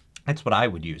 That's what I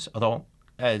would use. Although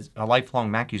as a lifelong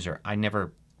Mac user, I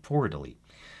never forward delete.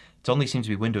 It only seems to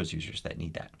be Windows users that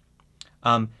need that.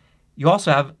 You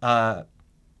also have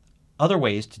other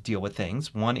ways to deal with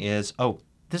things. One is,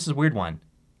 this is a weird one.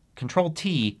 Control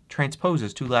T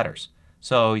transposes two letters.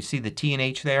 So you see the T and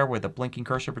H there with the blinking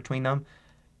cursor between them?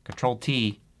 Control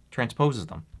T transposes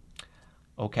them.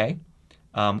 Okay.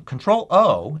 Control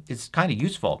O is kind of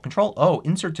useful. Control O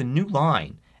inserts a new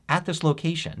line at this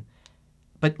location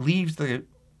but leaves the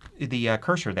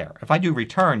cursor there. If I do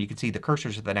return, you can see the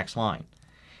cursor's at the next line.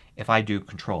 If I do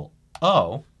Control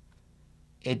O,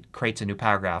 it creates a new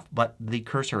paragraph, but the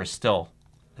cursor is still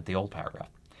at the old paragraph.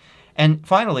 And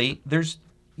finally,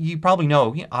 you probably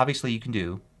know, obviously you can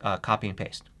do copy and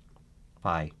paste. If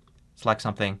I select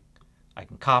something, I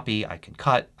can copy, I can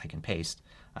cut, I can paste.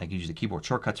 I can use the keyboard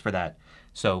shortcuts for that.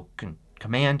 So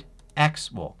Command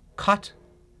X will cut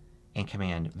and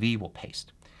Command V will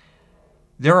paste.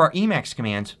 There are Emacs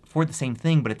commands for the same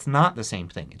thing, but it's not the same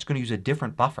thing. It's going to use a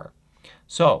different buffer.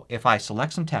 So if I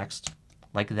select some text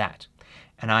like that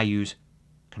and I use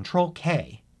Control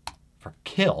K for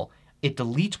kill, it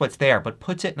deletes what's there but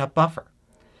puts it in a buffer.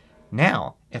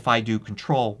 Now if I do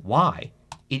Control Y,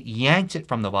 it yanks it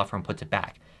from the buffer and puts it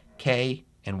back. K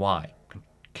and Y.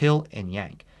 Kill and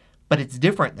yank. But it's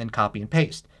different than copy and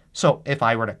paste. So if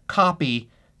I were to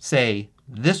copy, say,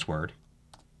 this word,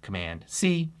 Command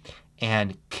C,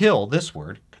 and kill this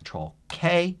word, Control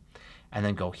K, and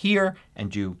then go here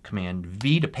and do Command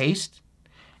V to paste,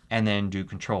 and then do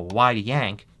Control Y to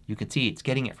yank, you can see it's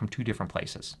getting it from two different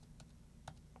places.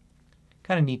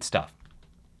 Kind of neat stuff.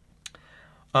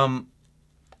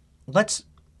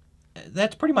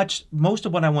 That's pretty much most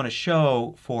of what I want to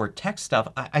show for text stuff.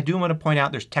 I do want to point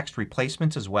out there's text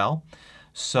replacements as well.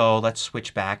 So let's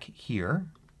switch back here.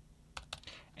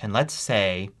 And let's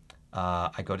say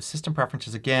I go to System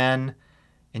Preferences again,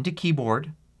 into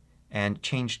Keyboard, and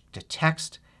change to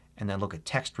Text. and then look at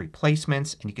text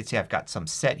replacements, and you can see I've got some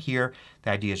set here.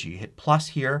 The idea is you hit plus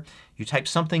here. You type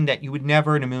something that you would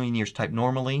never in a million years type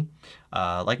normally,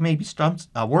 like maybe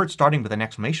a word starting with an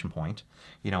exclamation point,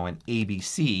 an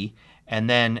ABC, and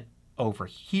then over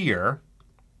here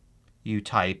you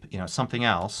type something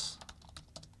else,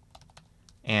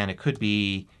 and it could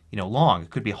be long.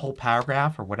 It could be a whole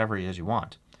paragraph or whatever it is you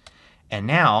want. And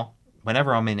now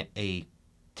whenever I'm in a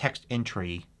text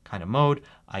entry kind of mode,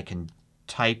 I can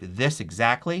type this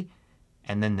exactly,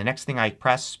 and then the next thing I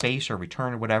press, space or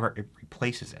return or whatever, it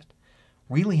replaces it.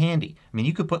 Really handy. I mean,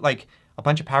 you could put like a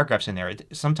bunch of paragraphs in there.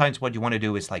 Sometimes what you want to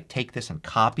do is like take this and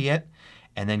copy it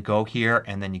and then go here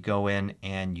and then you go in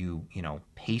and you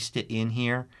paste it in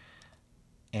here,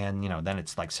 and then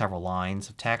it's like several lines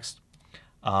of text.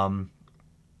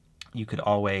 You could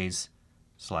always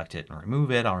select it and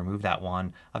remove it. I'll remove that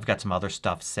one. I've got some other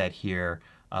stuff set here,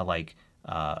 like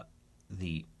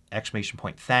the exclamation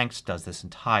point thanks does this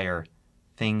entire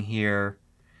thing here.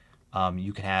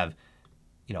 You can have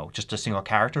just a single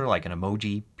character, like an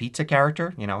emoji pizza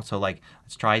character. So like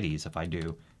let's try these. If I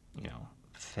do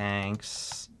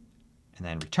thanks and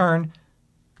then return,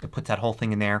 it puts that whole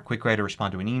thing in there. Quick way to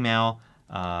respond to an email.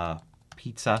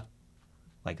 Pizza,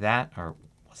 like that. Or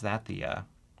was that the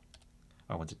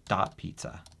or was it dot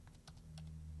pizza?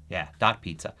 Yeah, dot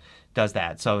pizza does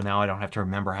that. So now I don't have to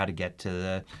remember how to get to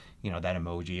the that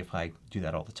emoji if I do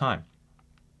that all the time.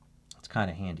 It's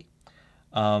kind of handy.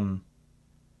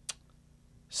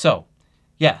 So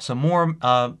yeah, so more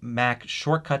Mac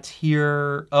shortcuts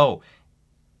here. Oh,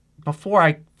 before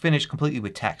I finish completely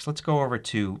with text, let's go over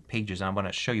to Pages, and I'm going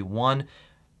to show you one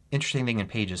interesting thing in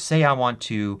Pages. Say I want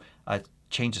to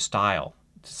change the style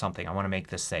to something. I want to make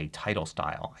this say title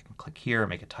style. I can click here and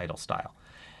make a title style.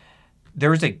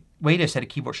 There is a way to set a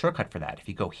keyboard shortcut for that. If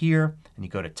you go here and you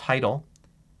go to title,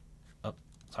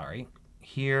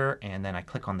 here, and then I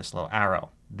click on this little arrow.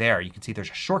 There you can see there's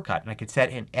a shortcut, and I can set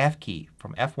an F key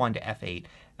from F1 to F8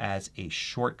 as a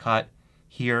shortcut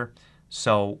here.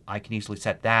 So I can easily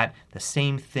set that. The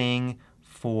same thing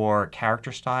for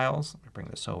character styles. Let me bring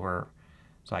this over.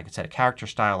 So I can set a character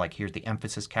style, like here's the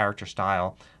emphasis character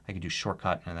style. I can do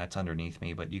shortcut, and that's underneath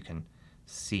me, but you can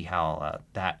see how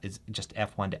that is just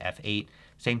F1 to F8.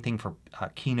 Same thing for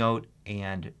keynote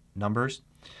and numbers.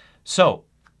 So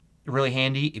really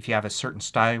handy if you have a certain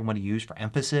style you want to use for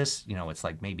emphasis. It's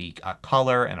like maybe a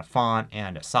color and a font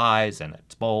and a size and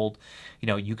it's bold.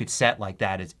 You could set like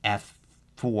that as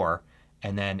F4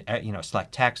 and then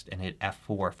select text and hit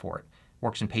F4 for it.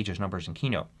 Works in Pages, Numbers, and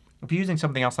Keynote. If you're using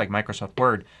something else like Microsoft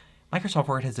Word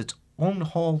has its own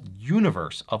whole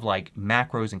universe of like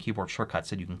macros and keyboard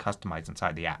shortcuts that you can customize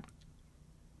inside the app.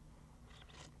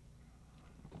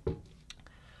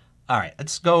 Alright,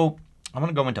 let's go. I want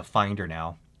to go into Finder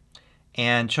now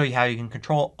and show you how you can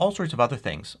control all sorts of other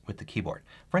things with the keyboard.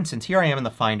 For instance, here I am in the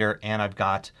Finder and I've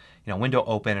got window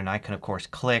open, and I can of course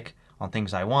click on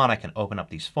things I want. I can open up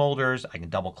these folders. I can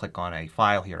double click on a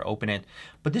file here to open it.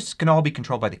 But this can all be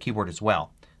controlled by the keyboard as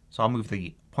well. So I'll move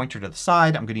the pointer to the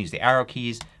side. I'm going to use the arrow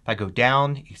keys. If I go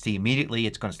down, you see immediately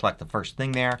it's going to select the first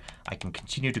thing there. I can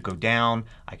continue to go down.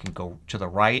 I can go to the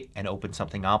right and open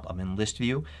something up. I'm in list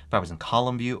view. If I was in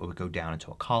column view, it would go down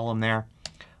into a column there.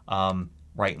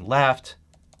 Right and left,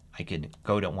 I can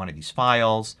go to one of these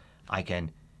files.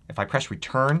 If I press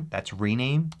return, that's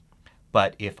rename.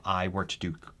 But if I were to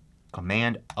do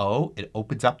Command O, it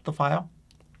opens up the file.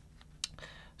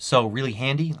 So really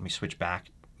handy. Let me switch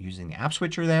back using the app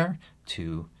switcher there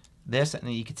to this, and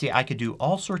then you can see I could do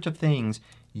all sorts of things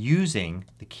using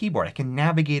the keyboard. I can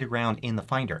navigate around in the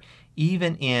Finder.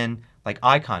 Even in like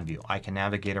icon view, I can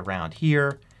navigate around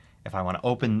here. If I want to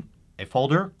open a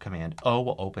folder, Command O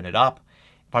will open it up.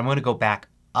 If I want to go back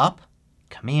up,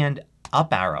 Command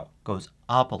up arrow goes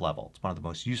up a level. It's one of the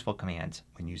most useful commands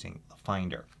when using the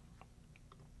Finder.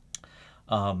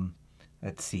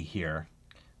 Let's see here.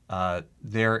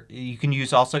 There you can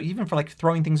use also even for like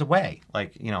throwing things away.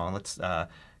 Like let's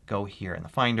go here in the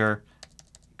Finder.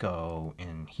 Go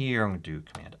in here. I'm going to do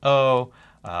Command O.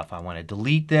 If I want to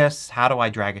delete this, how do I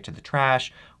drag it to the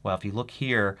trash? Well, if you look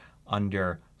here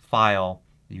under File,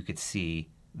 you could see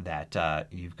that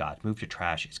you've got Move to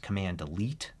Trash is Command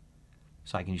Delete.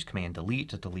 So I can use Command Delete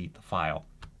to delete the file.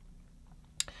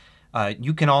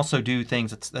 You can also do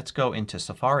things. Let's go into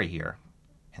Safari here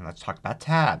and let's talk about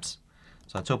tabs.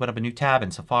 So let's open up a new tab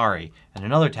in Safari and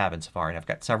another tab in Safari. And I've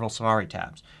got several Safari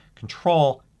tabs.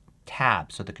 Control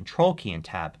Tab. So the Control key in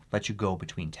Tab lets you go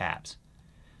between tabs.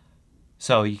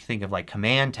 So you think of like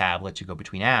Command Tab lets you go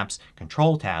between apps.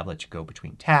 Control Tab lets you go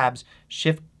between tabs.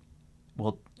 Shift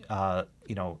will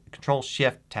Control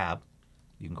Shift Tab,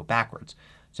 you can go backwards.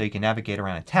 so you can navigate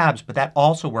around in tabs, but that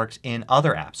also works in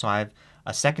other apps. So I have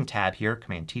a second tab here,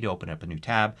 Command T to open up a new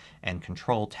tab, and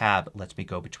Control Tab lets me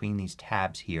go between these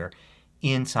tabs here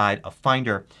inside of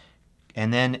Finder.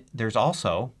 And then there's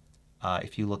also,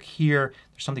 if you look here,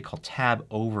 there's something called Tab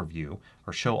Overview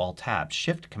or Show All Tabs.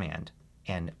 Shift Command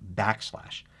and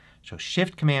backslash. So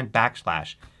Shift Command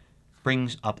backslash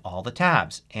brings up all the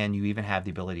tabs, and you even have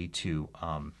the ability to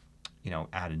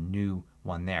add a new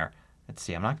one there. Let's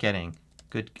see, I'm not getting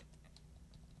good.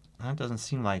 That doesn't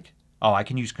seem like. Oh, I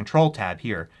can use Control Tab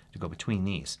here to go between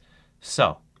these.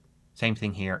 So same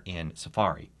thing here in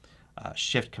Safari.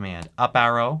 Shift Command up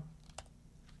arrow.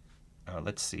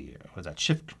 Let's see, was that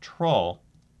Shift Control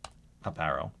up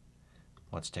arrow?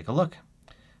 Let's take a look.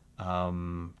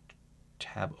 Tab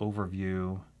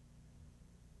Overview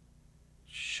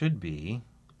should be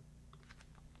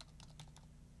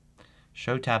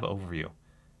Show Tab Overview.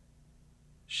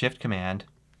 Shift Command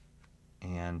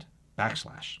and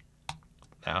backslash.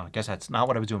 Now, I guess that's not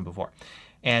what I was doing before.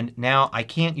 And now I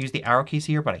can't use the arrow keys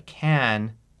here, but I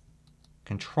can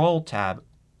Control Tab.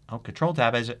 Oh, Control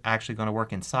Tab is actually going to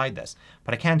work inside this.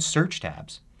 But I can search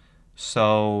tabs.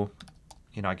 So,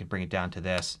 I can bring it down to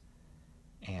this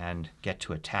and get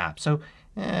to a tab. So,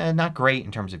 not great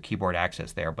in terms of keyboard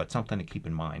access there, but something to keep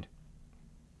in mind.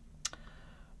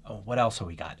 Oh, what else have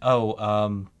we got?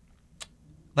 Oh,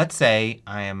 let's say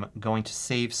I am going to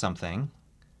save something.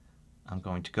 I'm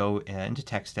going to go into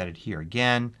Text Edit here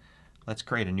again. Let's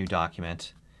create a new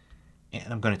document.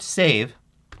 And I'm going to save.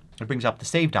 It brings up the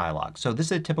Save dialog. So this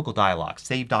is a typical dialog.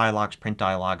 Save dialogs, print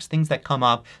dialogs, things that come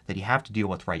up that you have to deal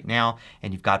with right now.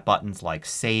 And you've got buttons like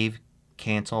Save,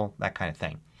 Cancel, that kind of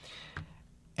thing.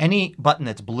 Any button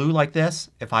that's blue like this,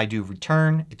 if I do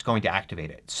Return, it's going to activate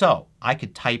it. So I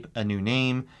could type a new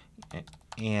name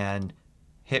and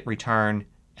hit Return,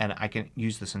 and I can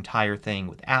use this entire thing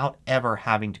without ever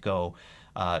having to go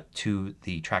to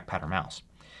the trackpad or mouse.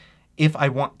 If I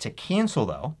want to cancel,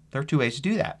 though, there are two ways to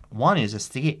do that. One is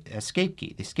escape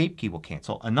key. The escape key will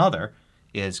cancel. Another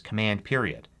is Command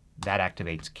period. That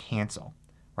activates cancel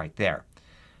right there.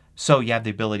 So you have the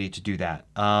ability to do that.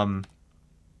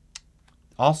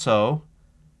 Also,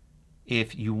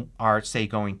 if you are, say,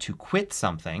 going to quit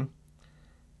something,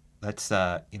 let's,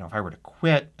 if I were to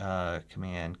quit,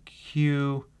 Command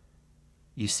Q,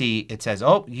 you see it says,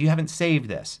 oh, you haven't saved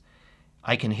this.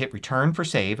 I can hit Return for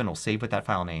save, and it'll save with that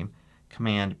file name.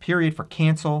 Command period for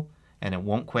cancel, and it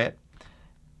won't quit.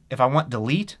 If I want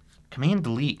delete, Command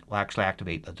delete will actually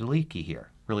activate the delete key here.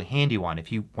 Really handy one. If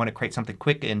you want to create something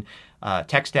quick in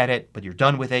Text Edit, but you're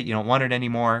done with it, you don't want it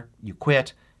anymore, you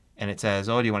quit, and it says,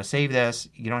 oh, do you want to save this?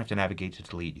 You don't have to navigate to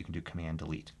delete. You can do Command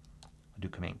delete. I'll do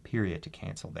Command period to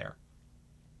cancel there.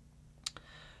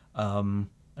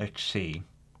 Let's see.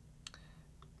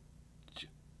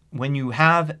 When you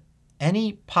have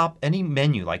any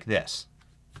menu like this,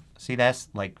 see that's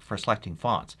like for selecting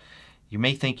fonts. You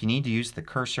may think you need to use the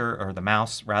cursor or the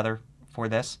mouse rather for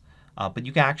this, but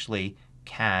you actually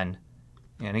can.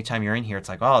 Anytime you're in here, it's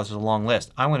like, oh, this is a long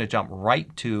list. I want to jump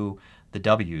right to the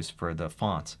W's for the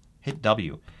fonts. Hit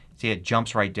W. See, it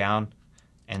jumps right down,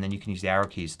 and then you can use the arrow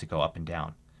keys to go up and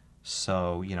down.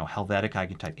 So, Helvetica, I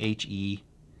can type H-E,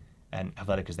 and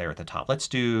Helvetica is there at the top. Let's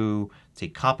do, say,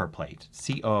 copper plate,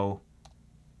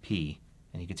 C-O-P,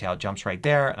 and you can see how it jumps right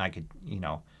there, and I could,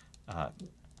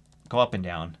 go up and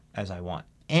down as I want.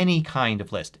 Any kind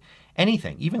of list.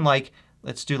 Anything. Even like,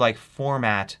 let's do like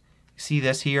format. See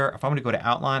this here? If I'm going to go to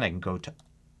outline, I can go to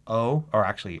O, or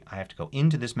actually I have to go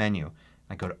into this menu.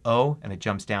 I go to O and it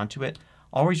jumps down to it.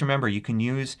 Always remember you can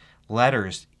use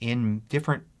letters in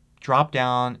different drop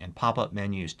down and pop up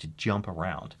menus to jump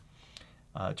around.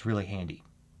 It's really handy.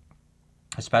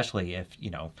 Especially if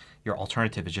your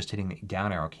alternative is just hitting the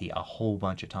down arrow key a whole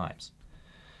bunch of times.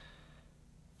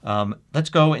 Let's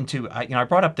go into, I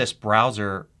brought up this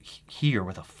browser here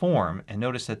with a form, and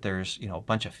notice that there's a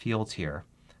bunch of fields here.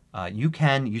 You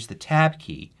can use the tab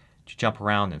key to jump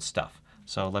around and stuff.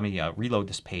 So let me reload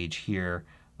this page here.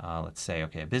 Let's say,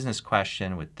 okay, a business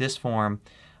question with this form.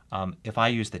 If I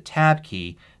use the tab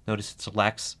key, notice it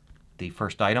selects the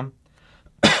first item.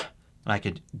 I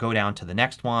could go down to the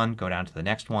next one, go down to the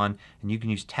next one, and you can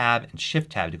use tab and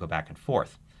shift tab to go back and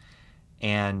forth.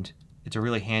 And it's a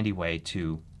really handy way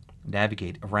to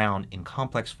navigate around in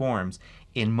complex forms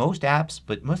in most apps,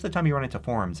 but most of the time you run into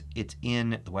forms, it's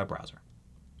in the web browser.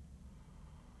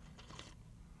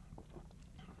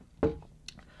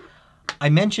 I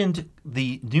mentioned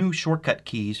the new shortcut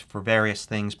keys for various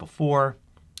things before.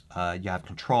 You have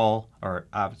Control, or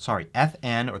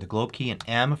FN or the globe key and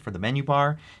M for the menu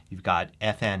bar. You've got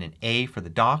FN and A for the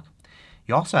dock.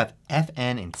 You also have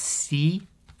FN and C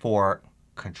for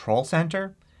Control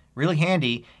Center. Really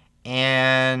handy.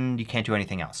 And you can't do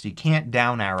anything else. You can't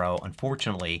down arrow,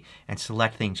 unfortunately, and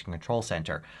select things in Control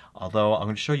Center. Although I'm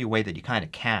going to show you a way that you kind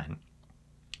of can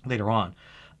later on.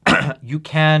 You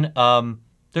can,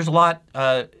 there's a lot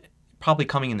probably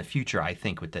coming in the future, I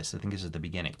think, with this. I think this is the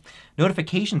beginning.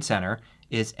 Notification Center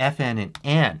is FN and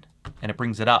N, and it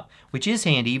brings it up, which is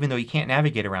handy even though you can't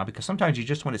navigate around, because sometimes you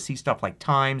just want to see stuff like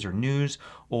times or news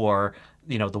or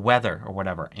the weather or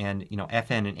whatever. And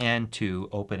FN and N to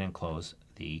open and close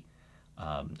the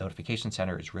Notification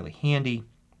Center is really handy.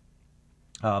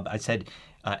 I said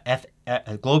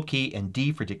globe key and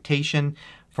D for dictation.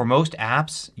 For most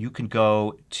apps you can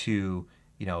go to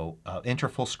enter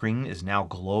full screen is now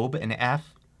globe and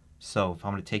F. So if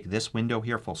I'm going to take this window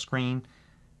here full screen,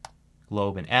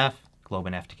 globe and F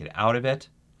to get out of it.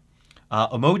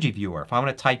 Emoji viewer. If I'm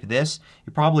going to type this,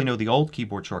 you probably know the old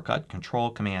keyboard shortcut, Control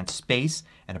Command Space,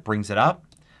 and it brings it up.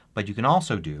 But you can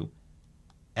also do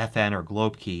FN or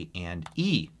globe key and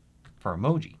E for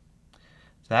emoji.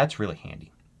 So that's really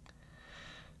handy.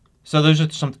 So those are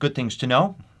some good things to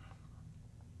know.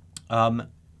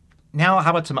 Now how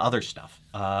about some other stuff?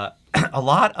 A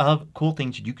lot of cool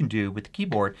things that you can do with the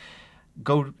keyboard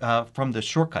go from the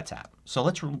Shortcuts app. So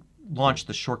let's launch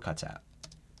the Shortcuts app.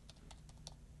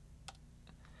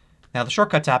 Now the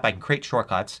Shortcuts app, I can create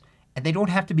shortcuts and they don't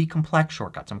have to be complex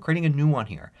shortcuts. I'm creating a new one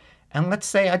here. And let's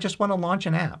say I just want to launch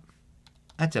an app.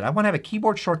 That's it. I want to have a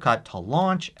keyboard shortcut to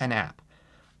launch an app.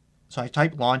 So I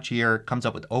type launch here. It comes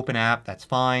up with open app. That's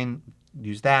fine.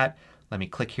 Use that. Let me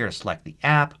click here to select the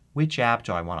app. Which app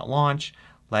do I want to launch?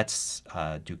 Let's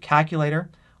do calculator.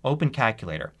 Open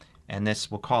calculator. And this,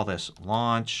 we'll call this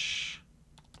launch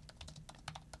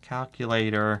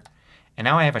calculator. And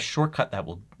now I have a shortcut that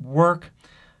will work.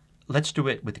 Let's do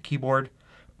it with the keyboard.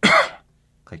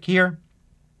 Click here.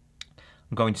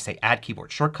 I'm going to say add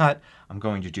keyboard shortcut. I'm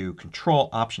going to do Control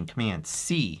Option Command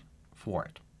C for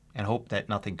it and hope that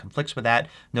nothing conflicts with that.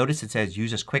 Notice it says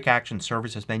use as quick action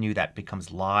services menu. That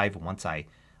becomes live once I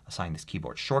assign this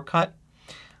keyboard shortcut.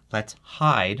 Let's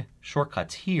hide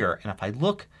shortcuts here. And if I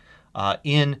look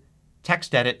in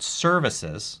Text Edit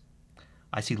Services,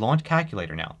 I see Launch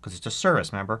Calculator now because it's a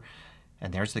service, remember?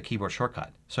 And there's the keyboard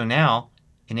shortcut. So now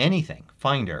in anything,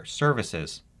 Finder,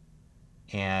 Services,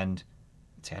 and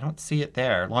see, I don't see it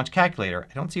there. Launch Calculator.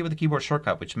 I don't see it with the keyboard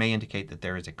shortcut, which may indicate that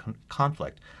there is a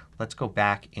conflict. Let's go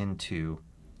back into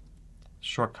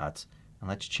shortcuts and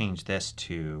let's change this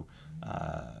to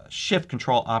Shift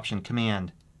Control Option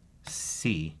Command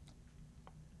C.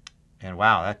 And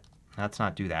wow, let's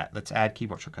not do that. Let's add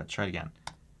keyboard shortcuts. Try it again.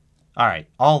 All right,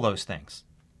 all those things.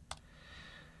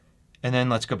 And then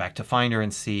let's go back to Finder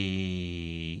and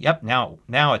see. Yep, now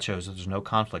it shows that there's no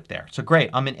conflict there. So great.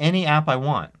 I'm in any app I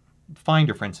want.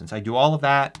 Finder, for instance. I do all of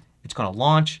that. It's going to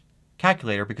launch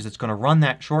Calculator because it's going to run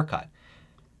that shortcut.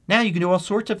 Now you can do all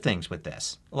sorts of things with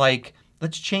this. Like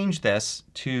let's change this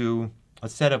to,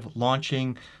 instead of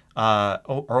launching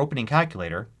or opening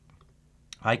Calculator,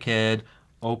 I could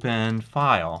open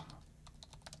File.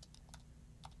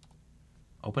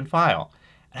 Open File.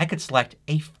 And I could select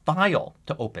a file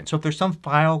to open. So if there's some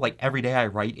file like every day I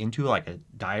write into, like a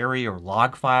diary or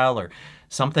log file or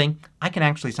something, I can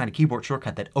actually assign a keyboard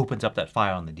shortcut that opens up that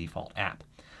file in the default app.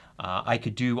 I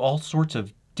could do all sorts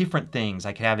of different things.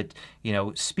 I could have it,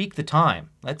 speak the time.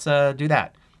 Let's do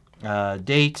that.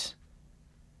 Date,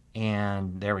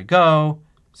 and there we go.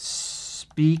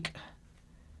 Speak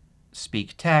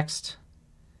text.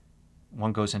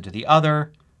 One goes into the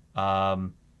other.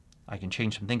 I can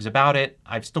change some things about it.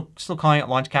 I'm still calling it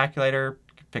Launch Calculator.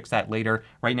 Fix that later.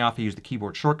 Right now if I use the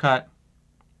keyboard shortcut.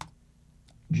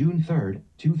 June 3rd,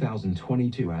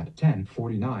 2022 at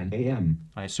 10:49 a.m.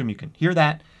 I assume you can hear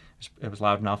that. It was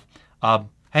loud enough.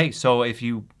 Hey, so if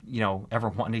you ever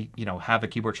want to have a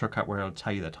keyboard shortcut where it'll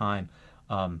tell you the time,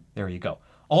 there you go.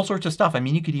 All sorts of stuff. I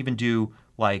mean, you could even do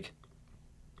like,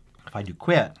 if I do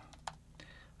quit,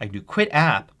 I can do quit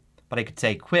app. But I could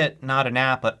say quit, not an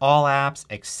app, but all apps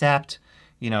except,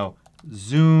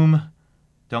 Zoom.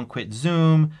 Don't quit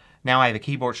Zoom. Now I have a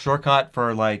keyboard shortcut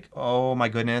for like, oh my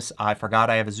goodness, I forgot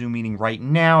I have a Zoom meeting right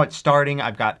now. It's starting.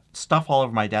 I've got stuff all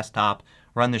over my desktop.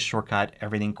 Run this shortcut.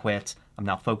 Everything quits. I'm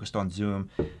now focused on Zoom.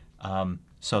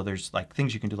 So there's like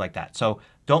things you can do like that. So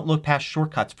don't look past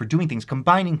shortcuts for doing things,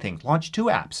 combining things. Launch 2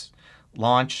 apps.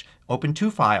 Open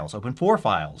 2 files, open 4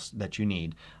 files that you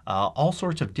need. All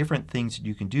sorts of different things that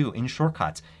you can do in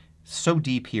shortcuts. So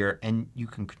deep here, and you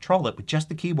can control it with just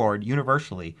the keyboard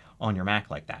universally on your Mac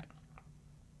like that.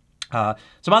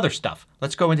 Some other stuff.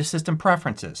 Let's go into System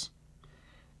Preferences.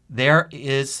 There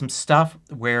is some stuff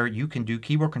where you can do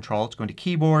keyboard control. Let's go into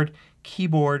Keyboard,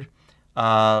 Keyboard,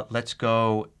 let's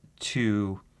go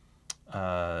to,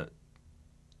 let's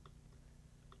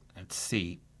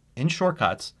see, in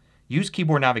shortcuts, use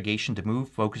keyboard navigation to move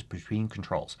focus between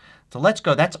controls. So let's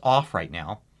go, that's off right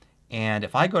now. And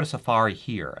if I go to Safari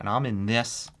here and I'm in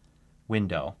this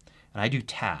window and I do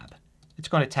tab, it's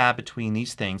going to tab between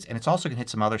these things and it's also going to hit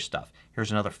some other stuff.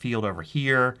 Here's another field over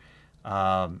here.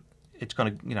 It's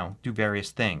going to do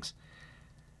various things.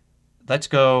 Let's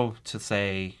go to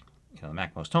say the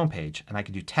MACMOST homepage and I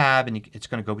can do tab and it's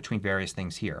going to go between various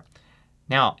things here.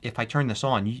 Now if I turn this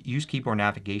on, use keyboard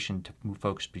navigation to move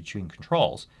focus between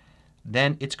controls,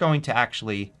 then it's going to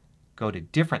actually go to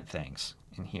different things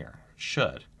in here. It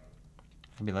should.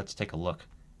 Maybe let's take a look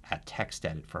at text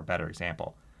edit for a better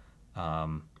example.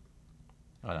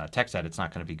 Text edit's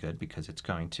not going to be good because it's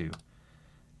going to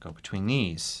go between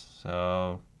these.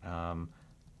 So I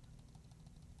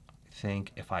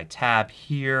think if I tab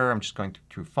here, I'm just going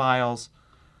through files.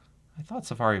 I thought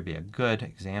Safari would be a good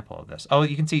example of this. Oh,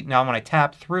 you can see now when I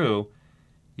tap through,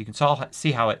 you can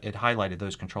see how it highlighted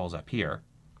those controls up here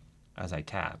as I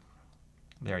tab.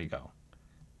 There you go.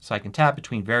 So I can tab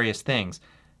between various things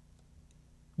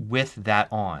with that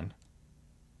on.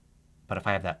 But if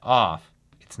I have that off,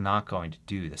 it's not going to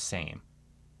do the same.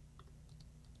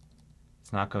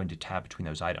 It's not going to tab between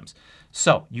those items.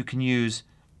 So you can use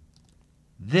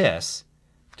this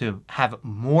to have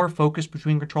more focus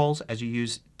between controls as you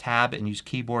use tab and use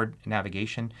keyboard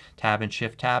navigation, tab and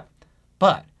shift tab.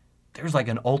 But there's like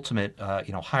an ultimate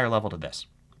higher level to this.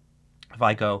 If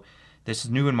I go, this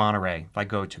is new in Monterey. If I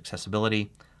go to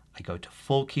accessibility, I go to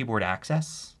full keyboard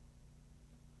access.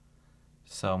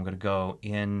 So I'm going to go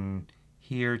in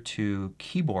here to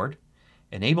keyboard,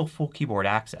 enable full keyboard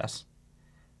access.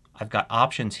 I've got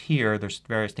options here. There's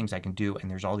various things I can do and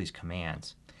there's all these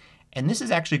commands. And this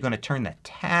is actually going to turn the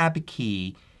tab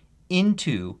key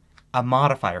into a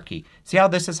modifier key. See how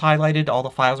this is highlighted? All the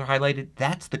files are highlighted?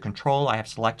 That's the control I have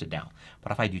selected now.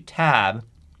 But if I do tab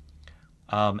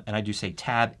and I do say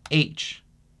tab H,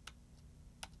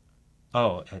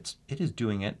 oh, it is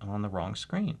doing it on the wrong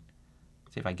screen.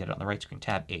 See if I get it on the right screen.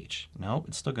 Tab H. No,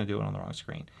 it's still going to do it on the wrong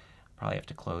screen. Probably have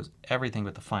to close everything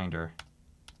with the Finder.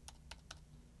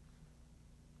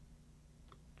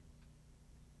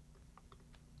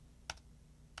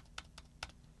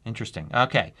 Interesting.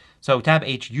 Okay, so tab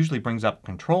H usually brings up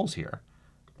controls here,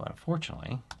 but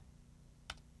unfortunately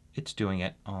it's doing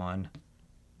it on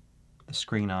the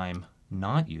screen I'm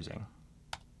not using.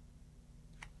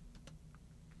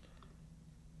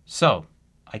 So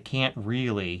I can't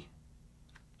really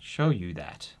show you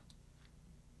that.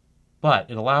 But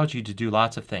it allows you to do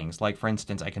lots of things. Like for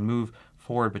instance, I can move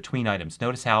forward between items.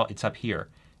 Notice how it's up here.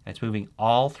 And it's moving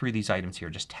all through these items here,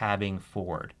 just tabbing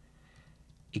forward.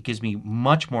 It gives me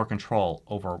much more control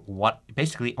over what,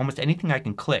 basically almost anything I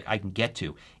can click, I can get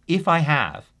to if I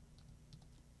have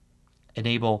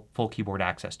enable full keyboard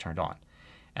access turned on.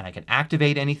 And I can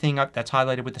activate anything that's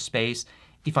highlighted with the space.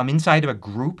 If I'm inside of a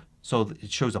group, so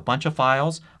it shows a bunch of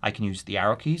files, I can use the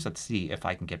arrow keys. Let's see if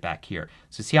I can get back here.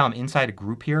 So see how I'm inside a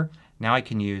group here? Now I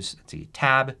can use, let's see,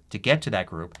 tab to get to that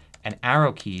group and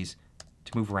arrow keys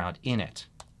to move around in it.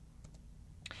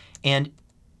 And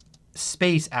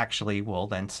space actually will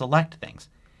then select things.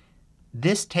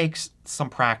 This takes some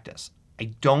practice. I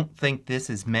don't think this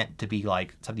is meant to be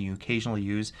like something you occasionally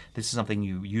use. This is something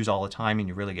you use all the time and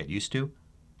you really get used to.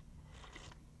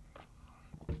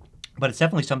 But it's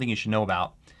definitely something you should know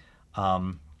about.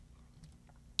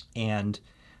 And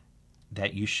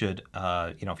that you should,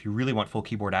 if you really want full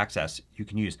keyboard access, you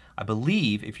can use. I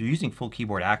believe if you're using full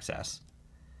keyboard access,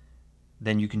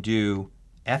 then you can do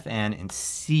FN and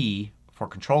C for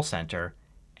Control Center,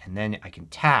 and then I can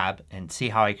tab and see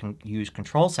how I can use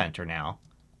Control Center now.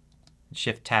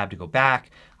 Shift tab to go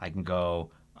back. I can go,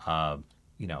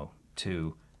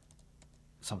 to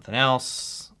something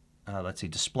else. Let's see,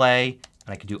 display,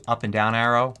 and I can do up and down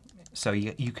arrow. So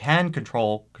you can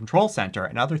control Control Center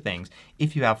and other things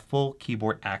if you have full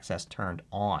keyboard access turned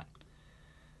on.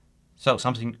 So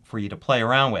something for you to play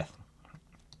around with.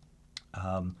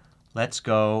 Let's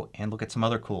go and look at some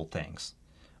other cool things.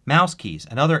 Mouse keys.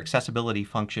 Another accessibility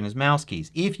function is mouse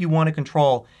keys. If you want to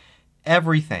control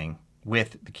everything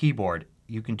with the keyboard,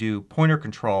 you can do pointer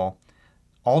control,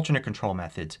 alternate control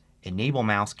methods, enable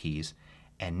mouse keys,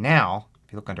 and now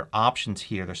if you look under options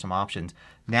here, there's some options.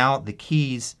 Now the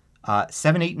keys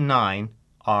 7, 8, and 9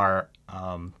 are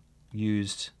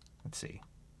used. Let's see.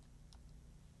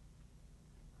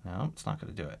 No, it's not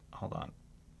going to do it. Hold on.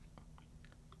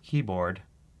 Keyboard,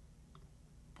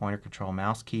 pointer control,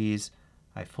 mouse keys.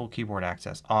 I have full keyboard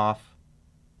access off.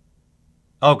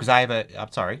 Oh, because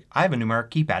I'm sorry, I have a numeric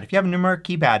keypad. If you have a numeric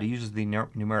keypad, it uses the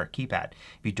numeric keypad.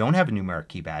 If you don't have a numeric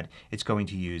keypad, it's going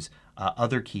to use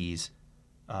other keys.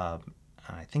 I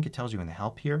think it tells you in the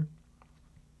help here.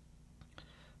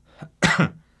 I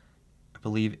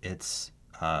believe it's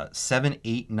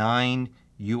 789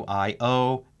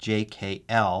 UIO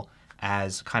JKL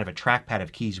as kind of a trackpad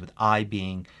of keys with I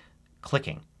being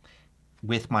clicking.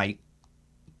 With my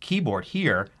keyboard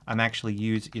here, I'm actually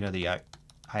using, I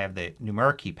have the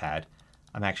numeric keypad.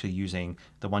 I'm actually using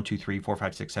the 1, 2, 3, 4,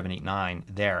 5, 6, 7, 8, 9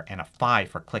 there and a 5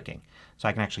 for clicking. So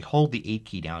I can actually hold the 8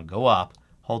 key down, go up,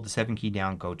 hold the 7 key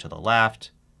down, go to the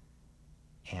left,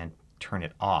 and turn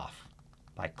it off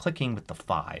by clicking with the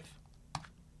 5.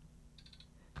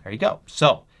 There you go.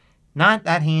 So not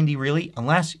that handy really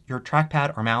unless your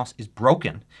trackpad or mouse is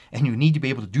broken and you need to be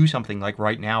able to do something like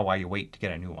right now while you wait to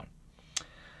get a new one.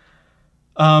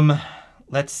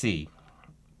 Let's see.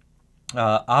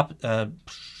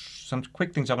 Some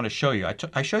quick things I want to show you.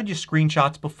 I showed you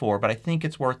screenshots before, but I think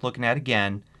it's worth looking at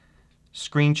again.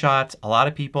 Screenshots, a lot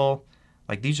of people,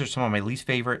 like these are some of my least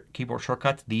favorite keyboard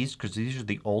shortcuts. Because these are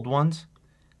the old ones.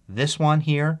 This one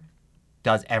here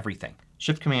does everything.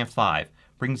 Shift Command 5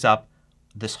 brings up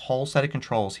this whole set of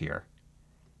controls here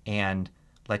and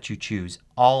lets you choose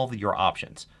all of your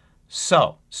options.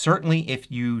 So certainly if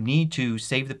you need to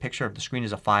save the picture of the screen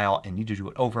as a file and need to do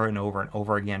it over and over and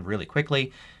over again really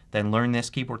quickly, then learn this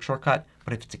keyboard shortcut.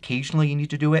 But if it's occasionally you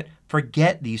need to do it,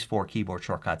 forget these 4 keyboard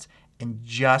shortcuts and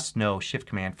just know Shift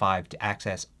Command 5 to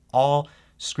access all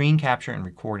screen capture and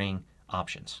recording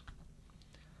options.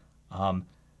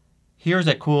 Here's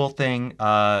a cool thing.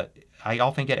 I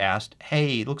often get asked,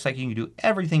 hey, it looks like you can do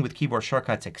everything with keyboard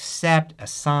shortcuts except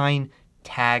assign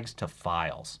tags to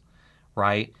files,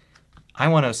 right? I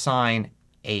want to assign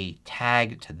a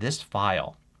tag to this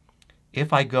file.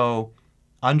 If I go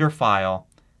under File,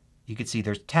 you can see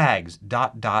there's tags ...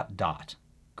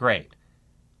 Great.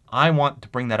 I want to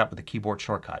bring that up with a keyboard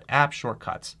shortcut. App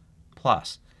Shortcuts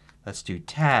plus. Let's do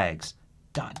tags ...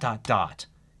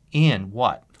 in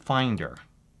what? Finder.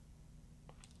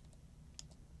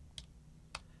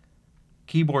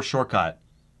 Keyboard shortcut.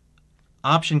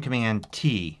 Option Command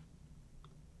T.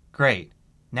 Great.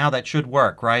 Now that should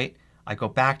work, right? I go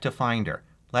back to Finder.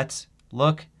 Let's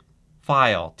look.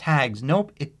 File. Tags.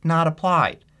 Nope, it's not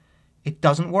applied. It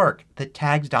doesn't work. The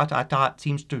tags ...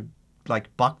 seems to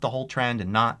like buck the whole trend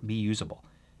and not be usable.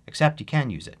 Except you can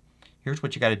use it. Here's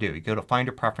what you got to do. You go to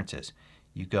Finder Preferences.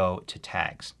 You go to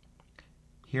Tags.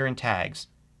 Here in Tags,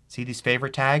 see these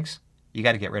favorite tags? You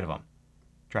got to get rid of them.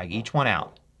 Drag each one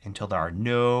out until there are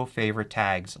no favorite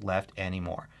tags left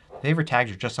anymore. Favorite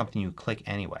tags are just something you click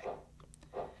anyway.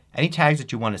 Any tags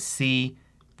that you want to see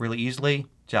really easily,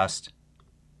 just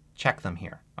check them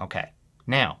here. Okay.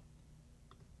 Now,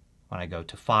 when I go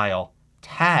to File,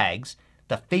 Tags,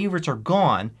 the favorites are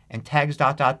gone and tags ...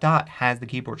 has the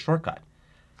keyboard shortcut.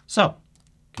 So,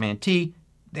 Command T,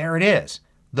 there it is.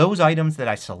 Those items that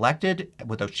I selected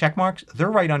with those check marks,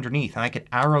 they're right underneath and I could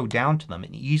arrow down to them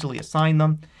and easily assign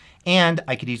them. And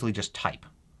I could easily just type.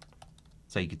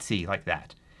 So you could see like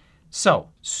that. So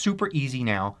super easy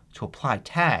now to apply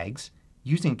tags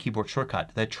using keyboard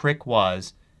shortcut. The trick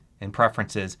was in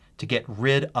Preferences to get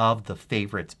rid of the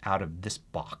favorites out of this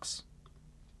box.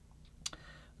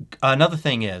 Another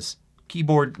thing is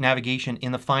keyboard navigation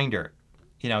in the Finder.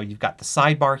 You've got the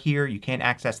sidebar here. You can't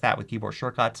access that with keyboard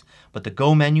shortcuts. But the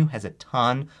Go menu has a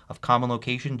ton of common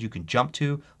locations you can jump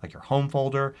to, like your home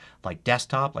folder, like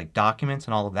desktop, like documents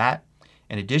and all of that.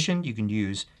 In addition, you can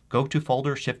use Go to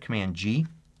Folder, Shift Command G,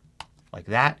 like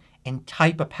that, and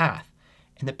type a path.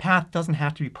 And the path doesn't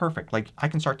have to be perfect. Like I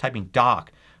can start typing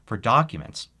doc for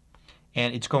documents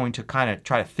and it's going to kind of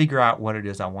try to figure out what it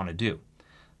is I want to do.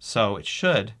 So it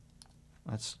should,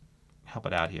 let's help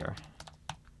it out here.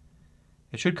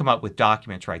 It should come up with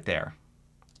documents right there.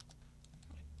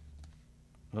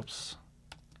 Whoops.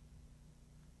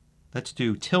 Let's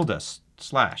do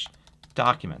 /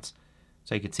 documents.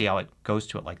 So you can see how it goes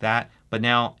to it like that. But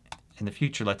now in the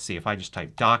future, let's see if I just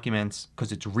type documents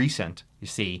because it's recent. You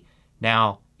see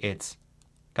now it's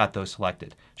got those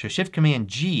selected. So Shift Command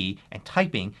G and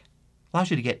typing allows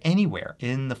you to get anywhere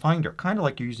in the Finder, kind of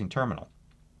like you're using Terminal.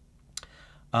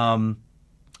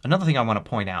 Another thing I want to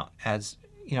point out, as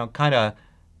kind of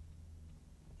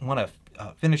want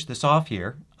to finish this off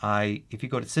here. If you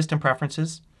go to System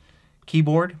Preferences,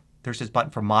 Keyboard, there's this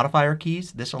button for modifier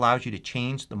keys. This allows you to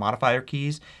change the modifier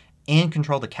keys and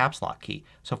control the caps lock key.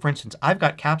 So for instance, I've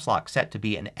got caps lock set to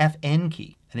be an FN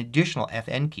key, an additional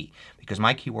FN key, because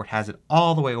my keyboard has it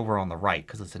all the way over on the right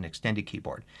because it's an extended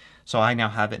keyboard. So I now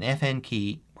have an FN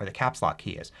key where the caps lock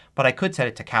key is. But I could set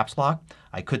it to caps lock.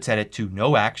 I could set it to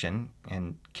no action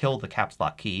and kill the caps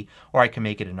lock key. Or I can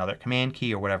make it another command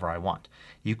key or whatever I want.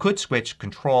 You could switch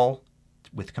control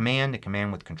with command to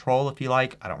command with control if you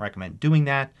like. I don't recommend doing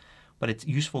that. But it's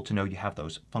useful to know you have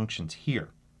those functions here.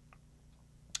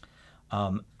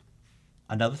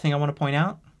 Another thing I want to point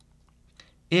out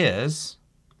is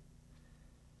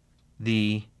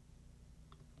the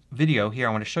video here.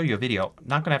 I want to show you a video. I'm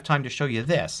not going to have time to show you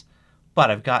this,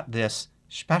 but I've got this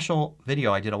special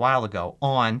video I did a while ago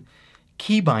on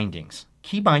key bindings.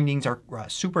 Key bindings are a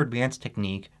super advanced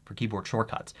technique for keyboard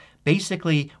shortcuts.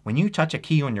 Basically, when you touch a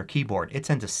key on your keyboard, it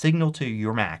sends a signal to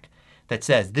your Mac that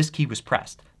says this key was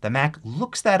pressed. The Mac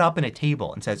looks that up in a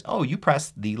table and says, oh, you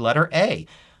pressed the letter A.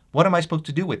 What am I supposed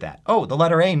to do with that? Oh, the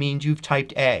letter A means you've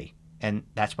typed A. And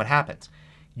that's what happens.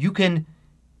 You can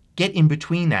get in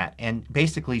between that and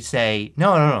basically say,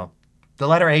 no. The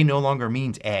letter A no longer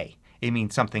means A. It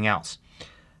means something else.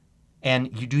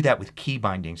 And you do that with key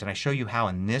bindings. And I show you how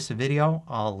in this video.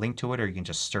 I'll link to it, or you can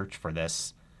just search for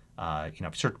this.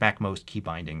 Search MACMOST key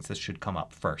bindings. This should come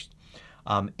up first.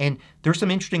 And there's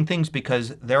some interesting things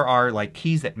because there are like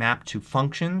keys that map to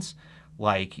functions.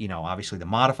 Like, obviously the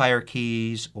modifier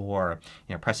keys, or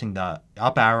pressing the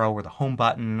up arrow or the home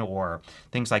button or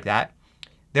things like that.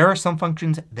 There are some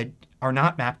functions that are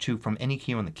not mapped to from any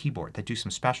key on the keyboard that do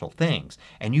some special things.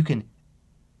 And you can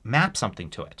map something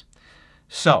to it.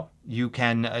 So you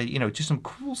can do some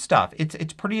cool stuff.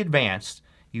 It's pretty advanced.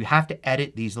 You have to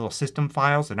edit these little system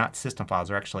files. They're not system files.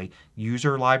 They're actually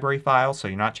user library files. So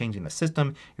you're not changing the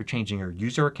system. You're changing your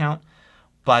user account.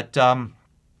 But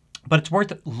it's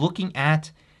worth looking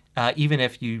at even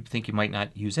if you think you might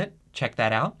not use it. Check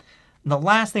that out. And the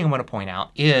last thing I want to point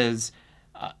out is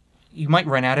you might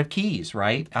run out of keys,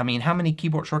 right? I mean, how many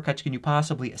keyboard shortcuts can you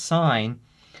possibly assign?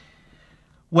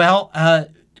 Well, a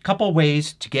couple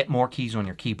ways to get more keys on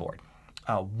your keyboard.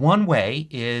 One way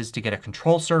is to get a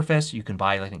control surface. You can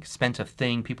buy like an expensive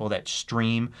thing. People that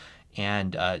stream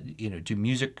and do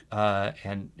music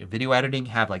and video editing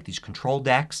have like these control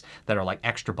decks that are like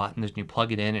extra buttons, and you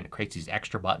plug it in and it creates these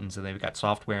extra buttons, and they've got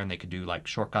software and they can do like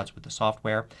shortcuts with the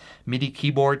software. MIDI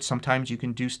keyboards, sometimes you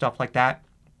can do stuff like that.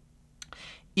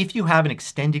 If you have an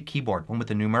extended keyboard, one with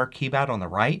the numeric keypad on the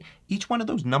right, each one of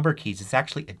those number keys is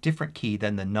actually a different key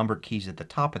than the number keys at the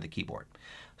top of the keyboard.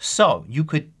 So you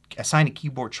could assign a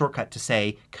keyboard shortcut to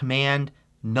say Command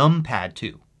Numpad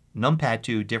 2. Numpad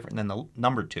 2 different than the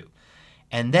number 2.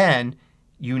 And then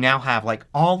you now have like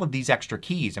all of these extra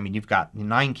keys. I mean, you've got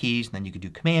 9 keys, and then you can do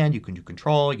Command, you can do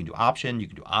Control, you can do Option, you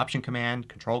can do Option Command,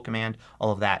 Control Command,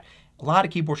 all of that. A lot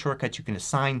of keyboard shortcuts you can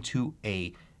assign to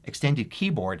a extended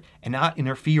keyboard and not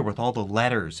interfere with all the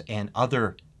letters and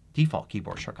other default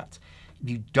keyboard shortcuts. If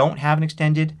you don't have an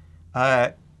extended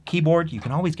keyboard, you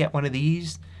can always get one of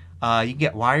these. You can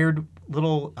get wired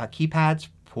little keypads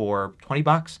for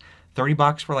 $20,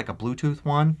 $30 for like a Bluetooth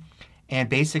one. And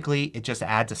basically it just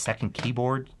adds a second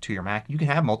keyboard to your Mac. You can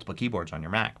have multiple keyboards on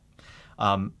your Mac.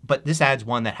 But this adds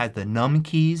one that has the num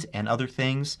keys and other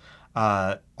things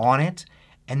on it.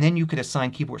 And then you could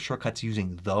assign keyboard shortcuts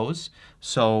using those.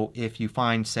 So if you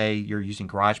find, say, you're using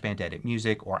GarageBand to edit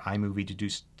music or iMovie to do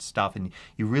stuff, and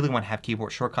you really want to have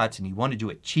keyboard shortcuts and you want to do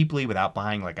it cheaply without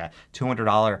buying like a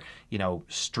 $200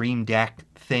 Stream Deck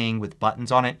thing with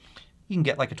buttons on it, you can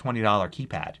get like a $20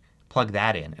 keypad. Plug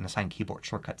that in and assign keyboard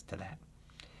shortcuts to that.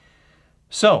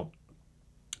 So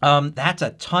that's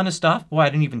a ton of stuff. Boy, I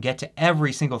didn't even get to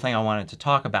every single thing I wanted to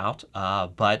talk about,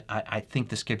 but I think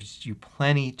this gives you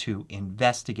plenty to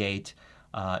investigate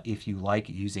if you like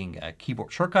using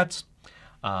keyboard shortcuts.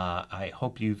 I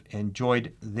hope you've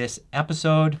enjoyed this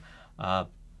episode,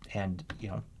 and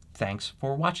thanks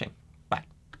for watching.